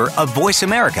a member of Voice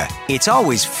America. It's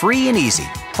always free and easy.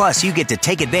 Plus, you get to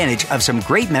take advantage of some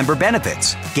great member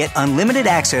benefits. Get unlimited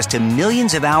access to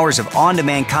millions of hours of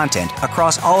on-demand content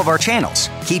across all of our channels.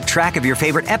 Keep track of your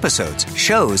favorite episodes,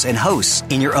 shows, and hosts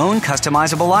in your own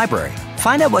customizable library.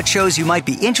 Find out what shows you might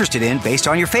be interested in based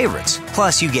on your favorites.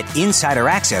 Plus, you get insider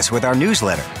access with our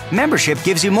newsletter. Membership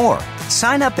gives you more.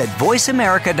 Sign up at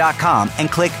voiceamerica.com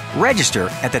and click register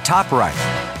at the top right.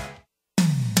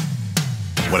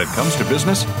 When it comes to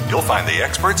business, you'll find the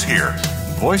experts here.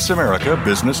 Voice America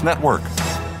Business Network.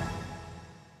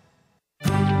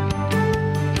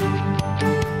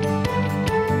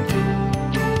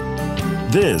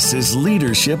 This is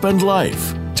Leadership and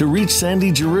Life. To reach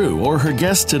Sandy Giroux or her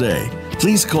guest today,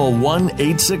 please call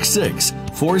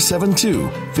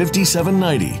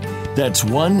 1-866-472-5790. That's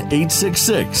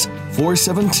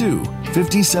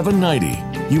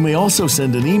 1-866-472-5790. You may also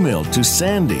send an email to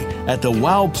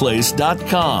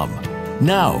sandy@thewowplace.com.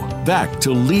 Now, back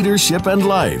to Leadership and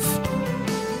Life.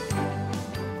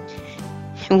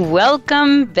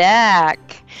 Welcome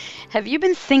back. Have you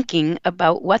been thinking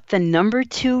about what the number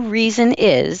 2 reason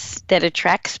is that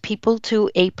attracts people to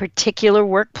a particular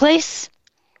workplace?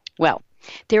 Well,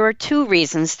 there are 2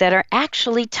 reasons that are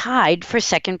actually tied for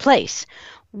second place.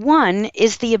 One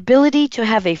is the ability to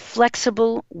have a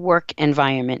flexible work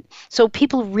environment. So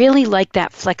people really like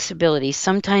that flexibility,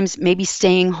 sometimes maybe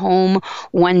staying home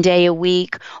one day a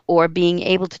week or being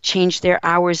able to change their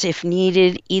hours if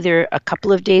needed, either a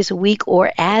couple of days a week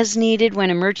or as needed when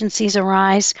emergencies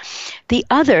arise. The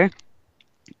other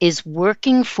is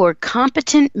working for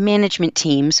competent management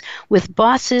teams with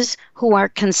bosses who are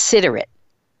considerate.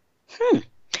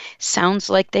 Sounds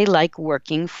like they like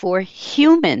working for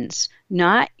humans,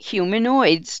 not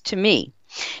humanoids to me.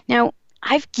 Now,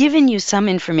 I've given you some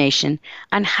information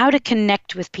on how to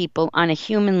connect with people on a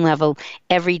human level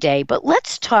every day, but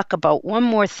let's talk about one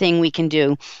more thing we can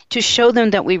do to show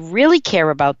them that we really care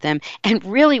about them and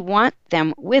really want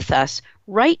them with us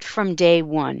right from day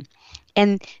one.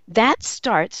 And that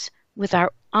starts with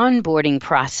our onboarding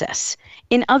process.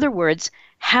 In other words,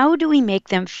 how do we make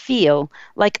them feel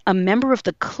like a member of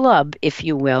the club, if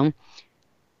you will,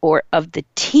 or of the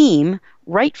team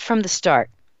right from the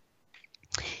start?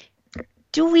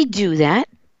 Do we do that,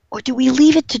 or do we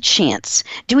leave it to chance?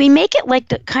 Do we make it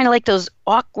like kind of like those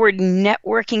awkward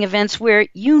networking events where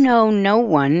you know no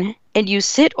one and you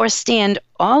sit or stand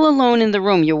all alone in the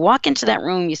room? You walk into that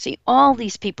room, you see all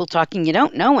these people talking, you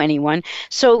don't know anyone,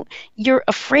 so you're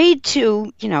afraid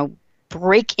to,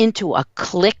 break into a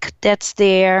clique that's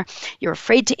there. You're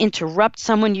afraid to interrupt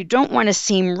someone. You don't want to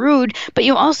seem rude, but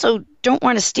you also don't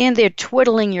want to stand there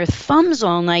twiddling your thumbs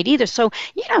all night either. So,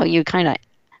 you kind of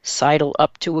sidle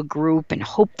up to a group and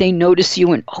hope they notice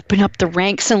you and open up the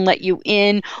ranks and let you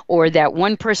in, or that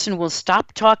one person will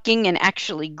stop talking and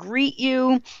actually greet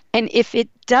you. And if it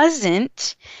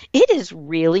doesn't, it is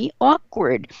really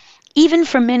awkward. Even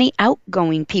for many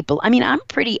outgoing people. I mean, I'm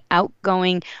pretty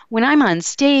outgoing when I'm on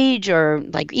stage or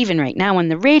like even right now on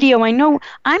the radio. I know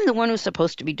I'm the one who's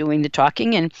supposed to be doing the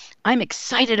talking, and I'm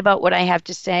excited about what I have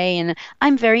to say, and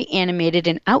I'm very animated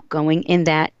and outgoing in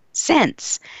that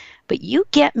sense. But you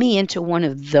get me into one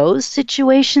of those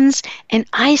situations, and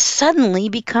I suddenly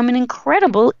become an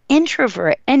incredible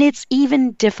introvert, and it's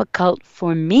even difficult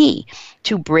for me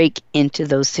to break into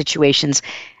those situations.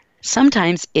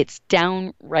 Sometimes it's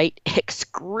downright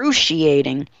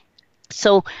excruciating.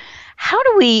 So how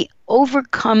do we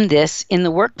overcome this in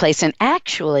the workplace and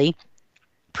actually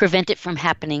prevent it from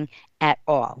happening at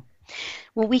all?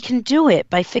 Well, we can do it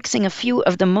by fixing a few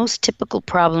of the most typical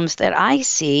problems that I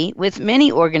see with many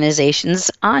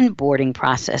organizations' onboarding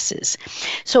processes.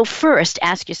 So first,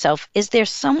 ask yourself, is there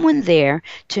someone there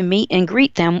to meet and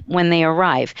greet them when they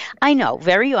arrive? I know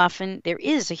very often there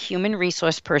is a human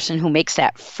resource person who makes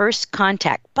that first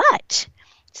contact, but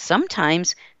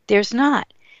sometimes there's not,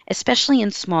 especially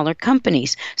in smaller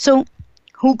companies. So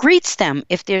who greets them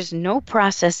if there's no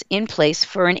process in place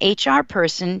for an HR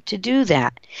person to do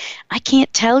that? I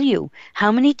can't tell you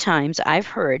how many times I've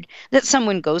heard that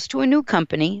someone goes to a new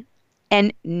company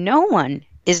and no one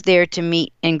is there to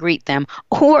meet and greet them.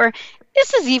 Or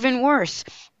this is even worse.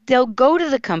 They'll go to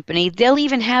the company, they'll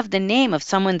even have the name of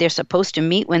someone they're supposed to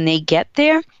meet when they get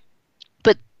there,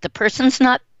 but the person's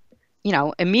not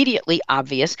immediately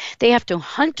obvious. They have to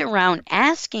hunt around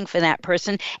asking for that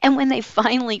person. And when they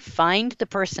finally find the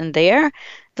person there,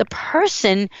 the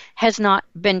person has not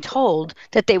been told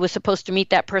that they were supposed to meet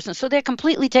that person. So they're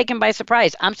completely taken by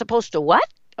surprise. I'm supposed to what?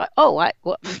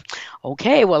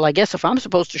 Okay, well, I guess if I'm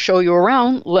supposed to show you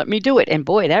around, let me do it. And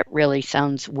boy, that really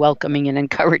sounds welcoming and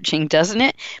encouraging, doesn't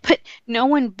it? But no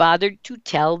one bothered to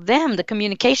tell them. The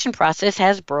communication process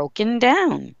has broken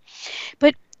down.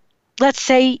 But let's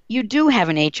say you do have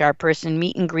an HR person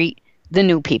meet and greet the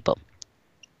new people.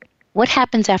 What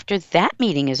happens after that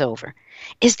meeting is over?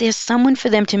 Is there someone for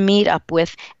them to meet up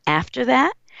with after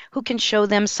that who can show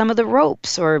them some of the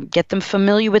ropes or get them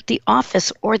familiar with the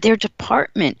office or their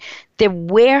department, their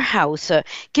warehouse,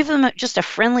 give them just a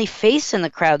friendly face in the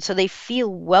crowd so they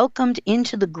feel welcomed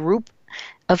into the group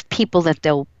of people that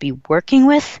they'll be working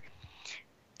with?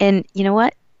 And you know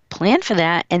what? Plan for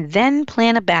that and then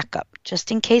plan a backup, just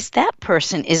in case that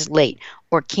person is late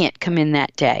or can't come in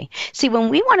that day. See, when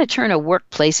we want to turn a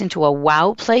workplace into a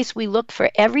wow place, we look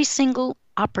for every single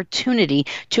opportunity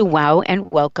to wow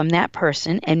and welcome that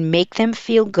person and make them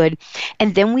feel good.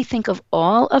 And then we think of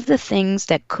all of the things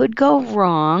that could go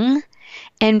wrong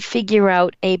and figure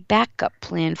out a backup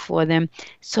plan for them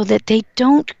so that they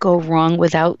don't go wrong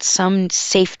without some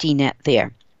safety net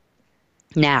there.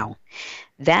 Now,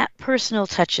 that personal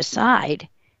touch aside,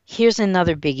 here's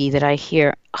another biggie that I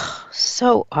hear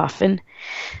so often.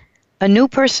 A new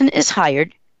person is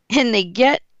hired and they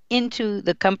get into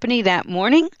the company that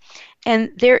morning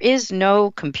and there is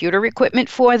no computer equipment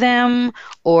for them,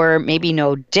 or maybe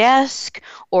no desk,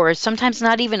 or sometimes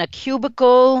not even a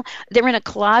cubicle. They're in a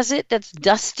closet that's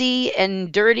dusty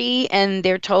and dirty, and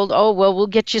they're told, oh, well, we'll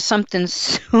get you something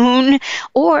soon.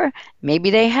 Or maybe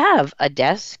they have a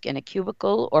desk and a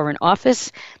cubicle or an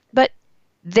office, but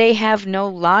they have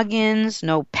no logins,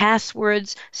 no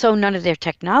passwords, so none of their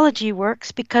technology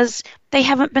works because they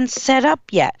haven't been set up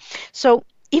yet. So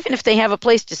even if they have a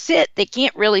place to sit, they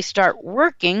can't really start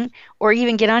working or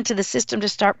even get onto the system to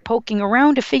start poking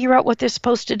around to figure out what they're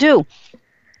supposed to do.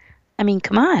 I mean,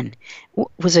 come on.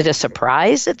 Was it a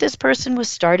surprise that this person was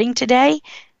starting today?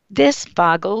 This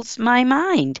boggles my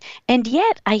mind. And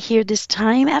yet I hear this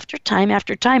time after time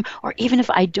after time, or even if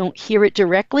I don't hear it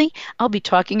directly, I'll be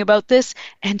talking about this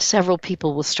and several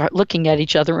people will start looking at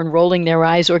each other and rolling their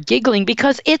eyes or giggling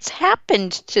because it's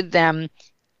happened to them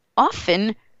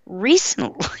often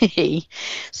recently.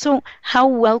 So how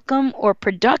welcome or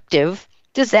productive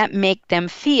does that make them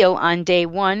feel on day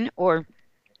one or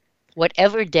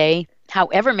whatever day,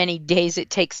 however many days it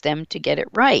takes them to get it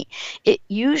right? It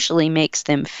usually makes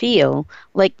them feel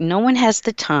like no one has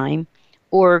the time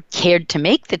or cared to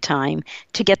make the time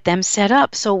to get them set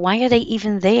up. So why are they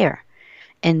even there?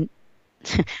 And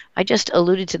I just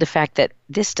alluded to the fact that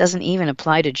this doesn't even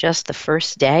apply to just the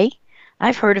first day.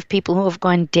 I've heard of people who have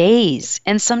gone days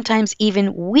and sometimes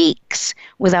even weeks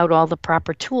without all the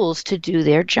proper tools to do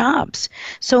their jobs.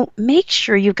 So make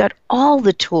sure you've got all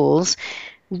the tools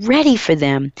ready for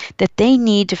them that they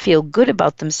need to feel good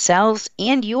about themselves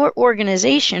and your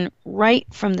organization right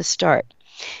from the start.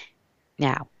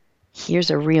 Now,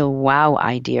 here's a real wow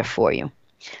idea for you.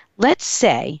 Let's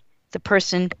say the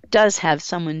person does have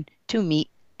someone to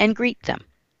meet and greet them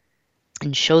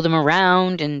and show them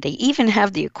around, and they even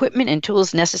have the equipment and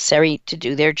tools necessary to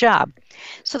do their job.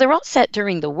 So they're all set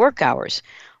during the work hours.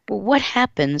 Well, what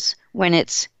happens when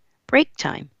it's break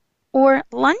time or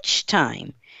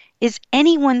lunchtime? Is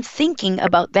anyone thinking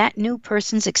about that new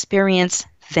person's experience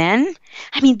then?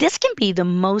 I mean, this can be the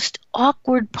most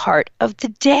awkward part of the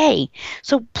day.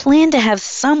 So plan to have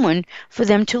someone for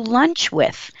them to lunch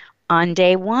with on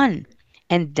day one.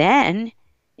 And then,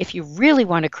 if you really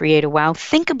want to create a wow,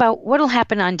 think about what will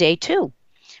happen on day two.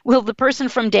 Will the person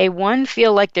from day one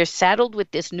feel like they're saddled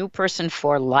with this new person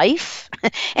for life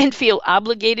and feel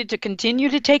obligated to continue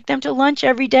to take them to lunch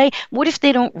every day? What if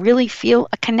they don't really feel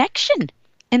a connection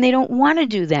and they don't want to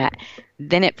do that?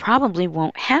 Then it probably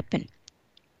won't happen.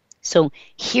 So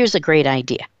here's a great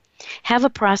idea. Have a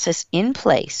process in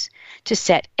place to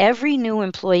set every new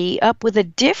employee up with a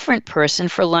different person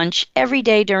for lunch every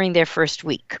day during their first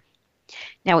week.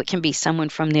 Now, it can be someone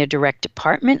from their direct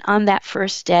department on that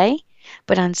first day,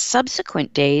 but on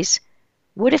subsequent days,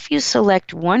 what if you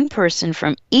select one person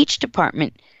from each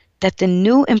department that the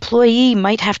new employee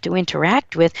might have to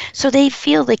interact with so they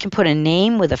feel they can put a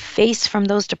name with a face from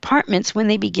those departments when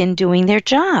they begin doing their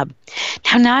job?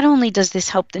 Now, not only does this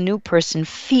help the new person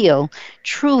feel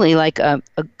truly like a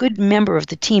good member of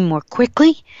the team more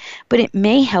quickly, but it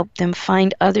may help them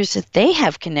find others that they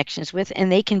have connections with,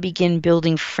 and they can begin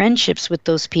building friendships with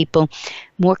those people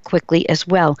more quickly as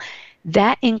well.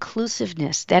 That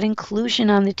inclusiveness, that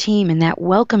inclusion on the team, and that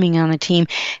welcoming on the team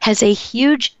has a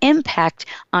huge impact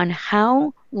on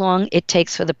how long it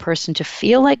takes for the person to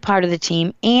feel like part of the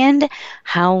team and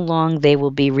how long they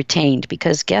will be retained.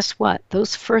 Because guess what?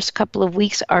 Those first couple of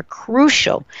weeks are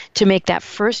crucial to make that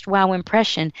first wow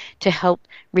impression to help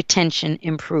retention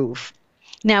improve.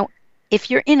 Now,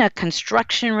 if you're in a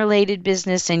construction-related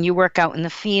business and you work out in the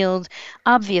field,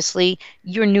 obviously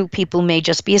your new people may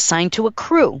just be assigned to a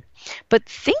crew. But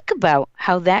think about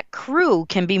how that crew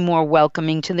can be more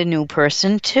welcoming to the new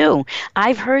person, too.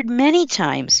 I've heard many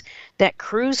times that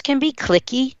crews can be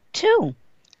cliquey, too.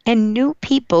 And new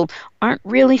people aren't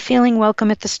really feeling welcome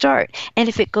at the start. And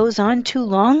if it goes on too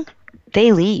long,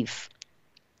 they leave.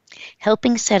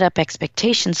 Helping set up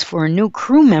expectations for a new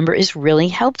crew member is really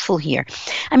helpful here.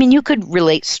 I mean, you could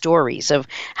relate stories of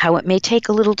how it may take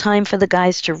a little time for the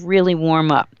guys to really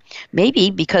warm up. Maybe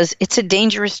because it's a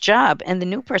dangerous job and the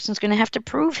new person's going to have to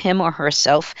prove him or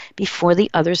herself before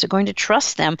the others are going to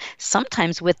trust them,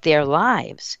 sometimes with their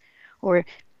lives. Or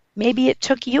maybe it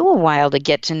took you a while to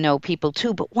get to know people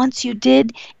too, but once you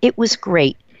did, it was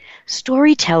great.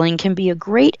 Storytelling can be a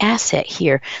great asset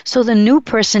here, so the new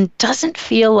person doesn't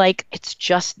feel like it's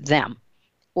just them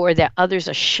or that others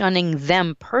are shunning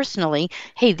them personally.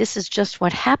 Hey, this is just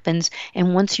what happens,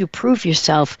 and once you prove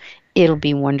yourself, it'll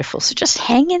be wonderful. So just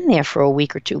hang in there for a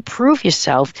week or two. Prove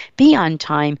yourself. Be on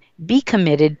time. Be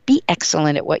committed. Be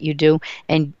excellent at what you do,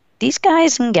 and these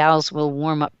guys and gals will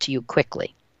warm up to you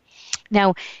quickly.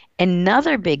 Now,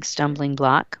 another big stumbling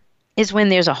block is when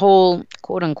there's a whole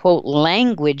quote-unquote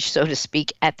language, so to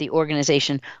speak, at the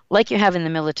organization, like you have in the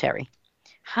military.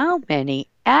 How many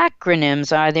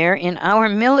acronyms are there in our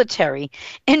military?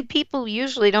 And people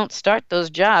usually don't start those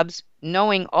jobs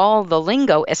knowing all the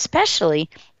lingo, especially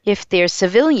if they're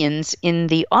civilians in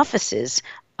the offices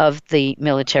of the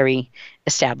military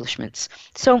establishments.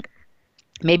 So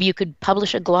maybe you could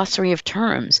publish a glossary of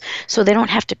terms so they don't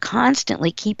have to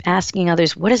constantly keep asking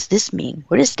others, what does this mean?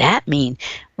 What does that mean?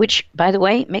 Which, by the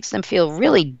way, makes them feel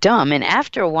really dumb. And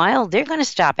after a while, they're going to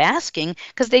stop asking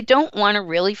because they don't want to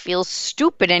really feel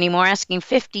stupid anymore, asking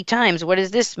 50 times, what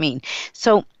does this mean?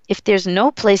 So if there's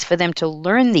no place for them to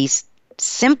learn these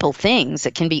simple things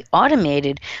that can be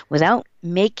automated without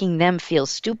making them feel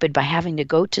stupid by having to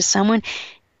go to someone,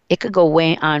 it could go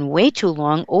way too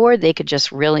long, or they could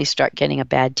just really start getting a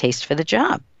bad taste for the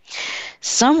job.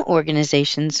 Some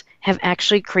organizations have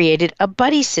actually created a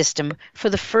buddy system for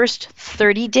the first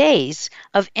 30 days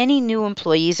of any new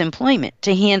employee's employment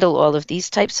to handle all of these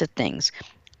types of things.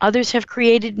 Others have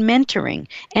created mentoring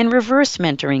and reverse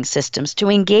mentoring systems to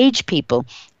engage people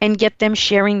and get them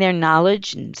sharing their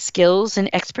knowledge and skills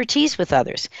and expertise with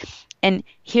others. And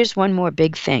here's one more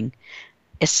big thing,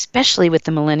 especially with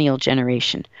the millennial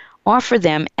generation. Offer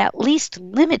them at least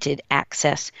limited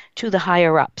access to the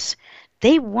higher-ups.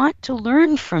 They want to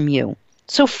learn from you,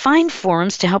 so find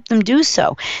forums to help them do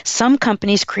so. Some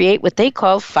companies create what they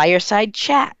call fireside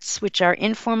chats, which are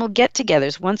informal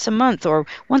get-togethers once a month or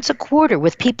once a quarter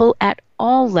with people at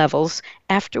all levels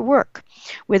after work,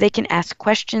 where they can ask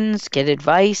questions, get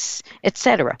advice,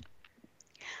 etc.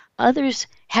 Others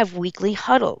have weekly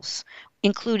huddles,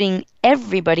 including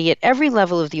everybody at every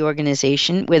level of the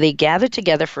organization, where they gather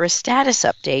together for a status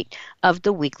update of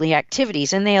the weekly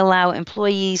activities, and they allow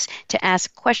employees to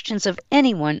ask questions of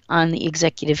anyone on the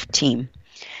executive team.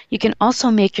 You can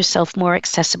also make yourself more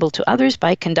accessible to others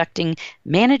by conducting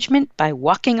management by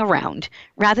walking around,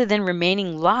 rather than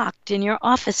remaining locked in your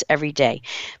office every day.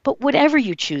 But whatever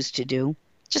you choose to do,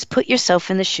 just put yourself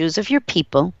in the shoes of your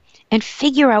people and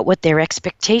figure out what their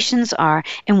expectations are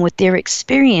and what their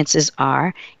experiences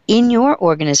are in your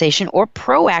organization, or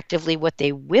proactively what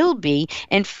they will be,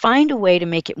 and find a way to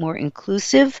make it more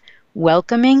inclusive,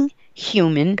 welcoming,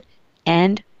 human,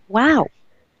 and wow.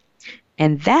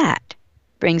 And that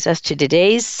brings us to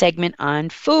today's segment on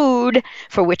food,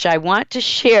 for which I want to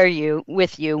share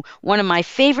with you one of my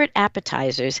favorite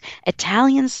appetizers,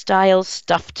 Italian-style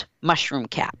stuffed mushroom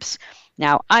caps.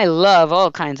 Now, I love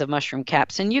all kinds of mushroom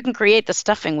caps, and you can create the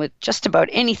stuffing with just about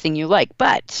anything you like.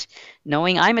 But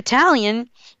knowing I'm Italian,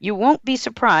 you won't be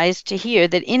surprised to hear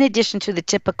that in addition to the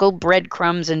typical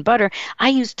breadcrumbs and butter, I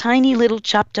use tiny little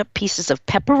chopped up pieces of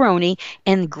pepperoni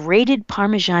and grated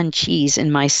Parmesan cheese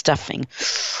in my stuffing.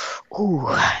 Ooh,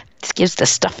 this gives the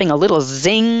stuffing a little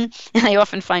zing, and I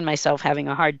often find myself having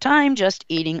a hard time just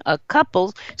eating a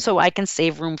couple so I can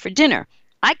save room for dinner.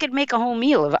 I could make a whole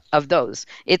meal of those.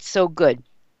 It's so good.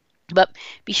 But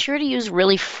be sure to use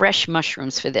really fresh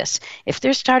mushrooms for this. If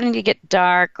they're starting to get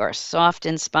dark or soft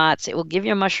in spots, it will give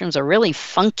your mushrooms a really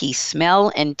funky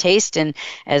smell and taste. And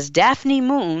as Daphne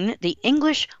Moon, the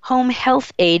English home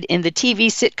health aide in the TV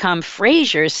sitcom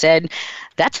Frasier, said,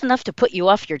 that's enough to put you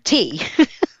off your tea.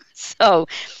 So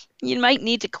you might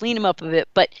need to clean them up a bit,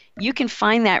 but you can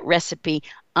find that recipe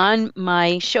on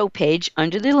my show page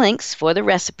under the links for the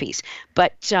recipes.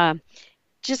 But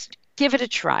just give it a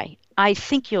try. I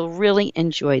think you'll really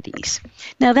enjoy these.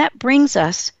 Now that brings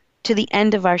us to the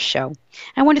end of our show.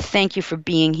 I want to thank you for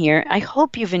being here. I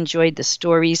hope you've enjoyed the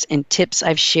stories and tips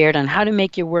I've shared on how to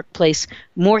make your workplace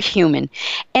more human.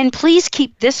 And please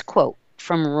keep this quote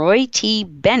from Roy T.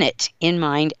 Bennett in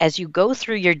mind as you go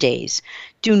through your days.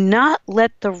 Do not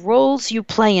let the roles you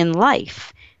play in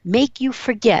life make you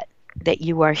forget that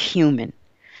you are human.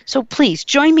 So please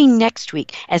join me next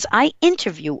week as I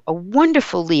interview a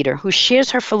wonderful leader who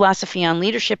shares her philosophy on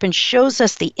leadership and shows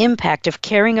us the impact of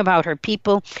caring about her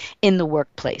people in the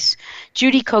workplace.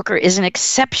 Judy Coker is an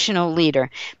exceptional leader.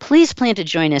 Please plan to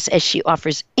join us as she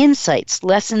offers insights,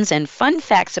 lessons, and fun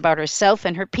facts about herself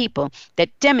and her people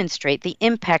that demonstrate the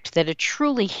impact that a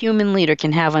truly human leader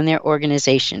can have on their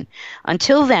organization.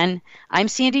 Until then, I'm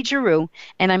Sandy Giroux,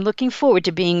 and I'm looking forward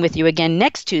to being with you again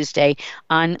next Tuesday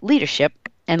on Leadership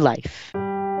and Life.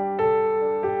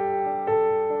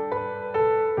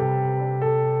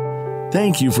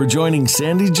 Thank you for joining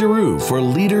Sandy Giroux for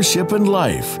Leadership and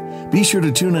Life. Be sure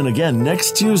to tune in again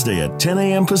next Tuesday at 10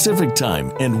 a.m. Pacific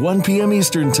Time and 1 p.m.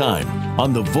 Eastern Time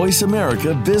on the Voice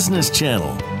America Business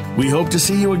Channel. We hope to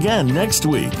see you again next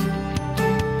week.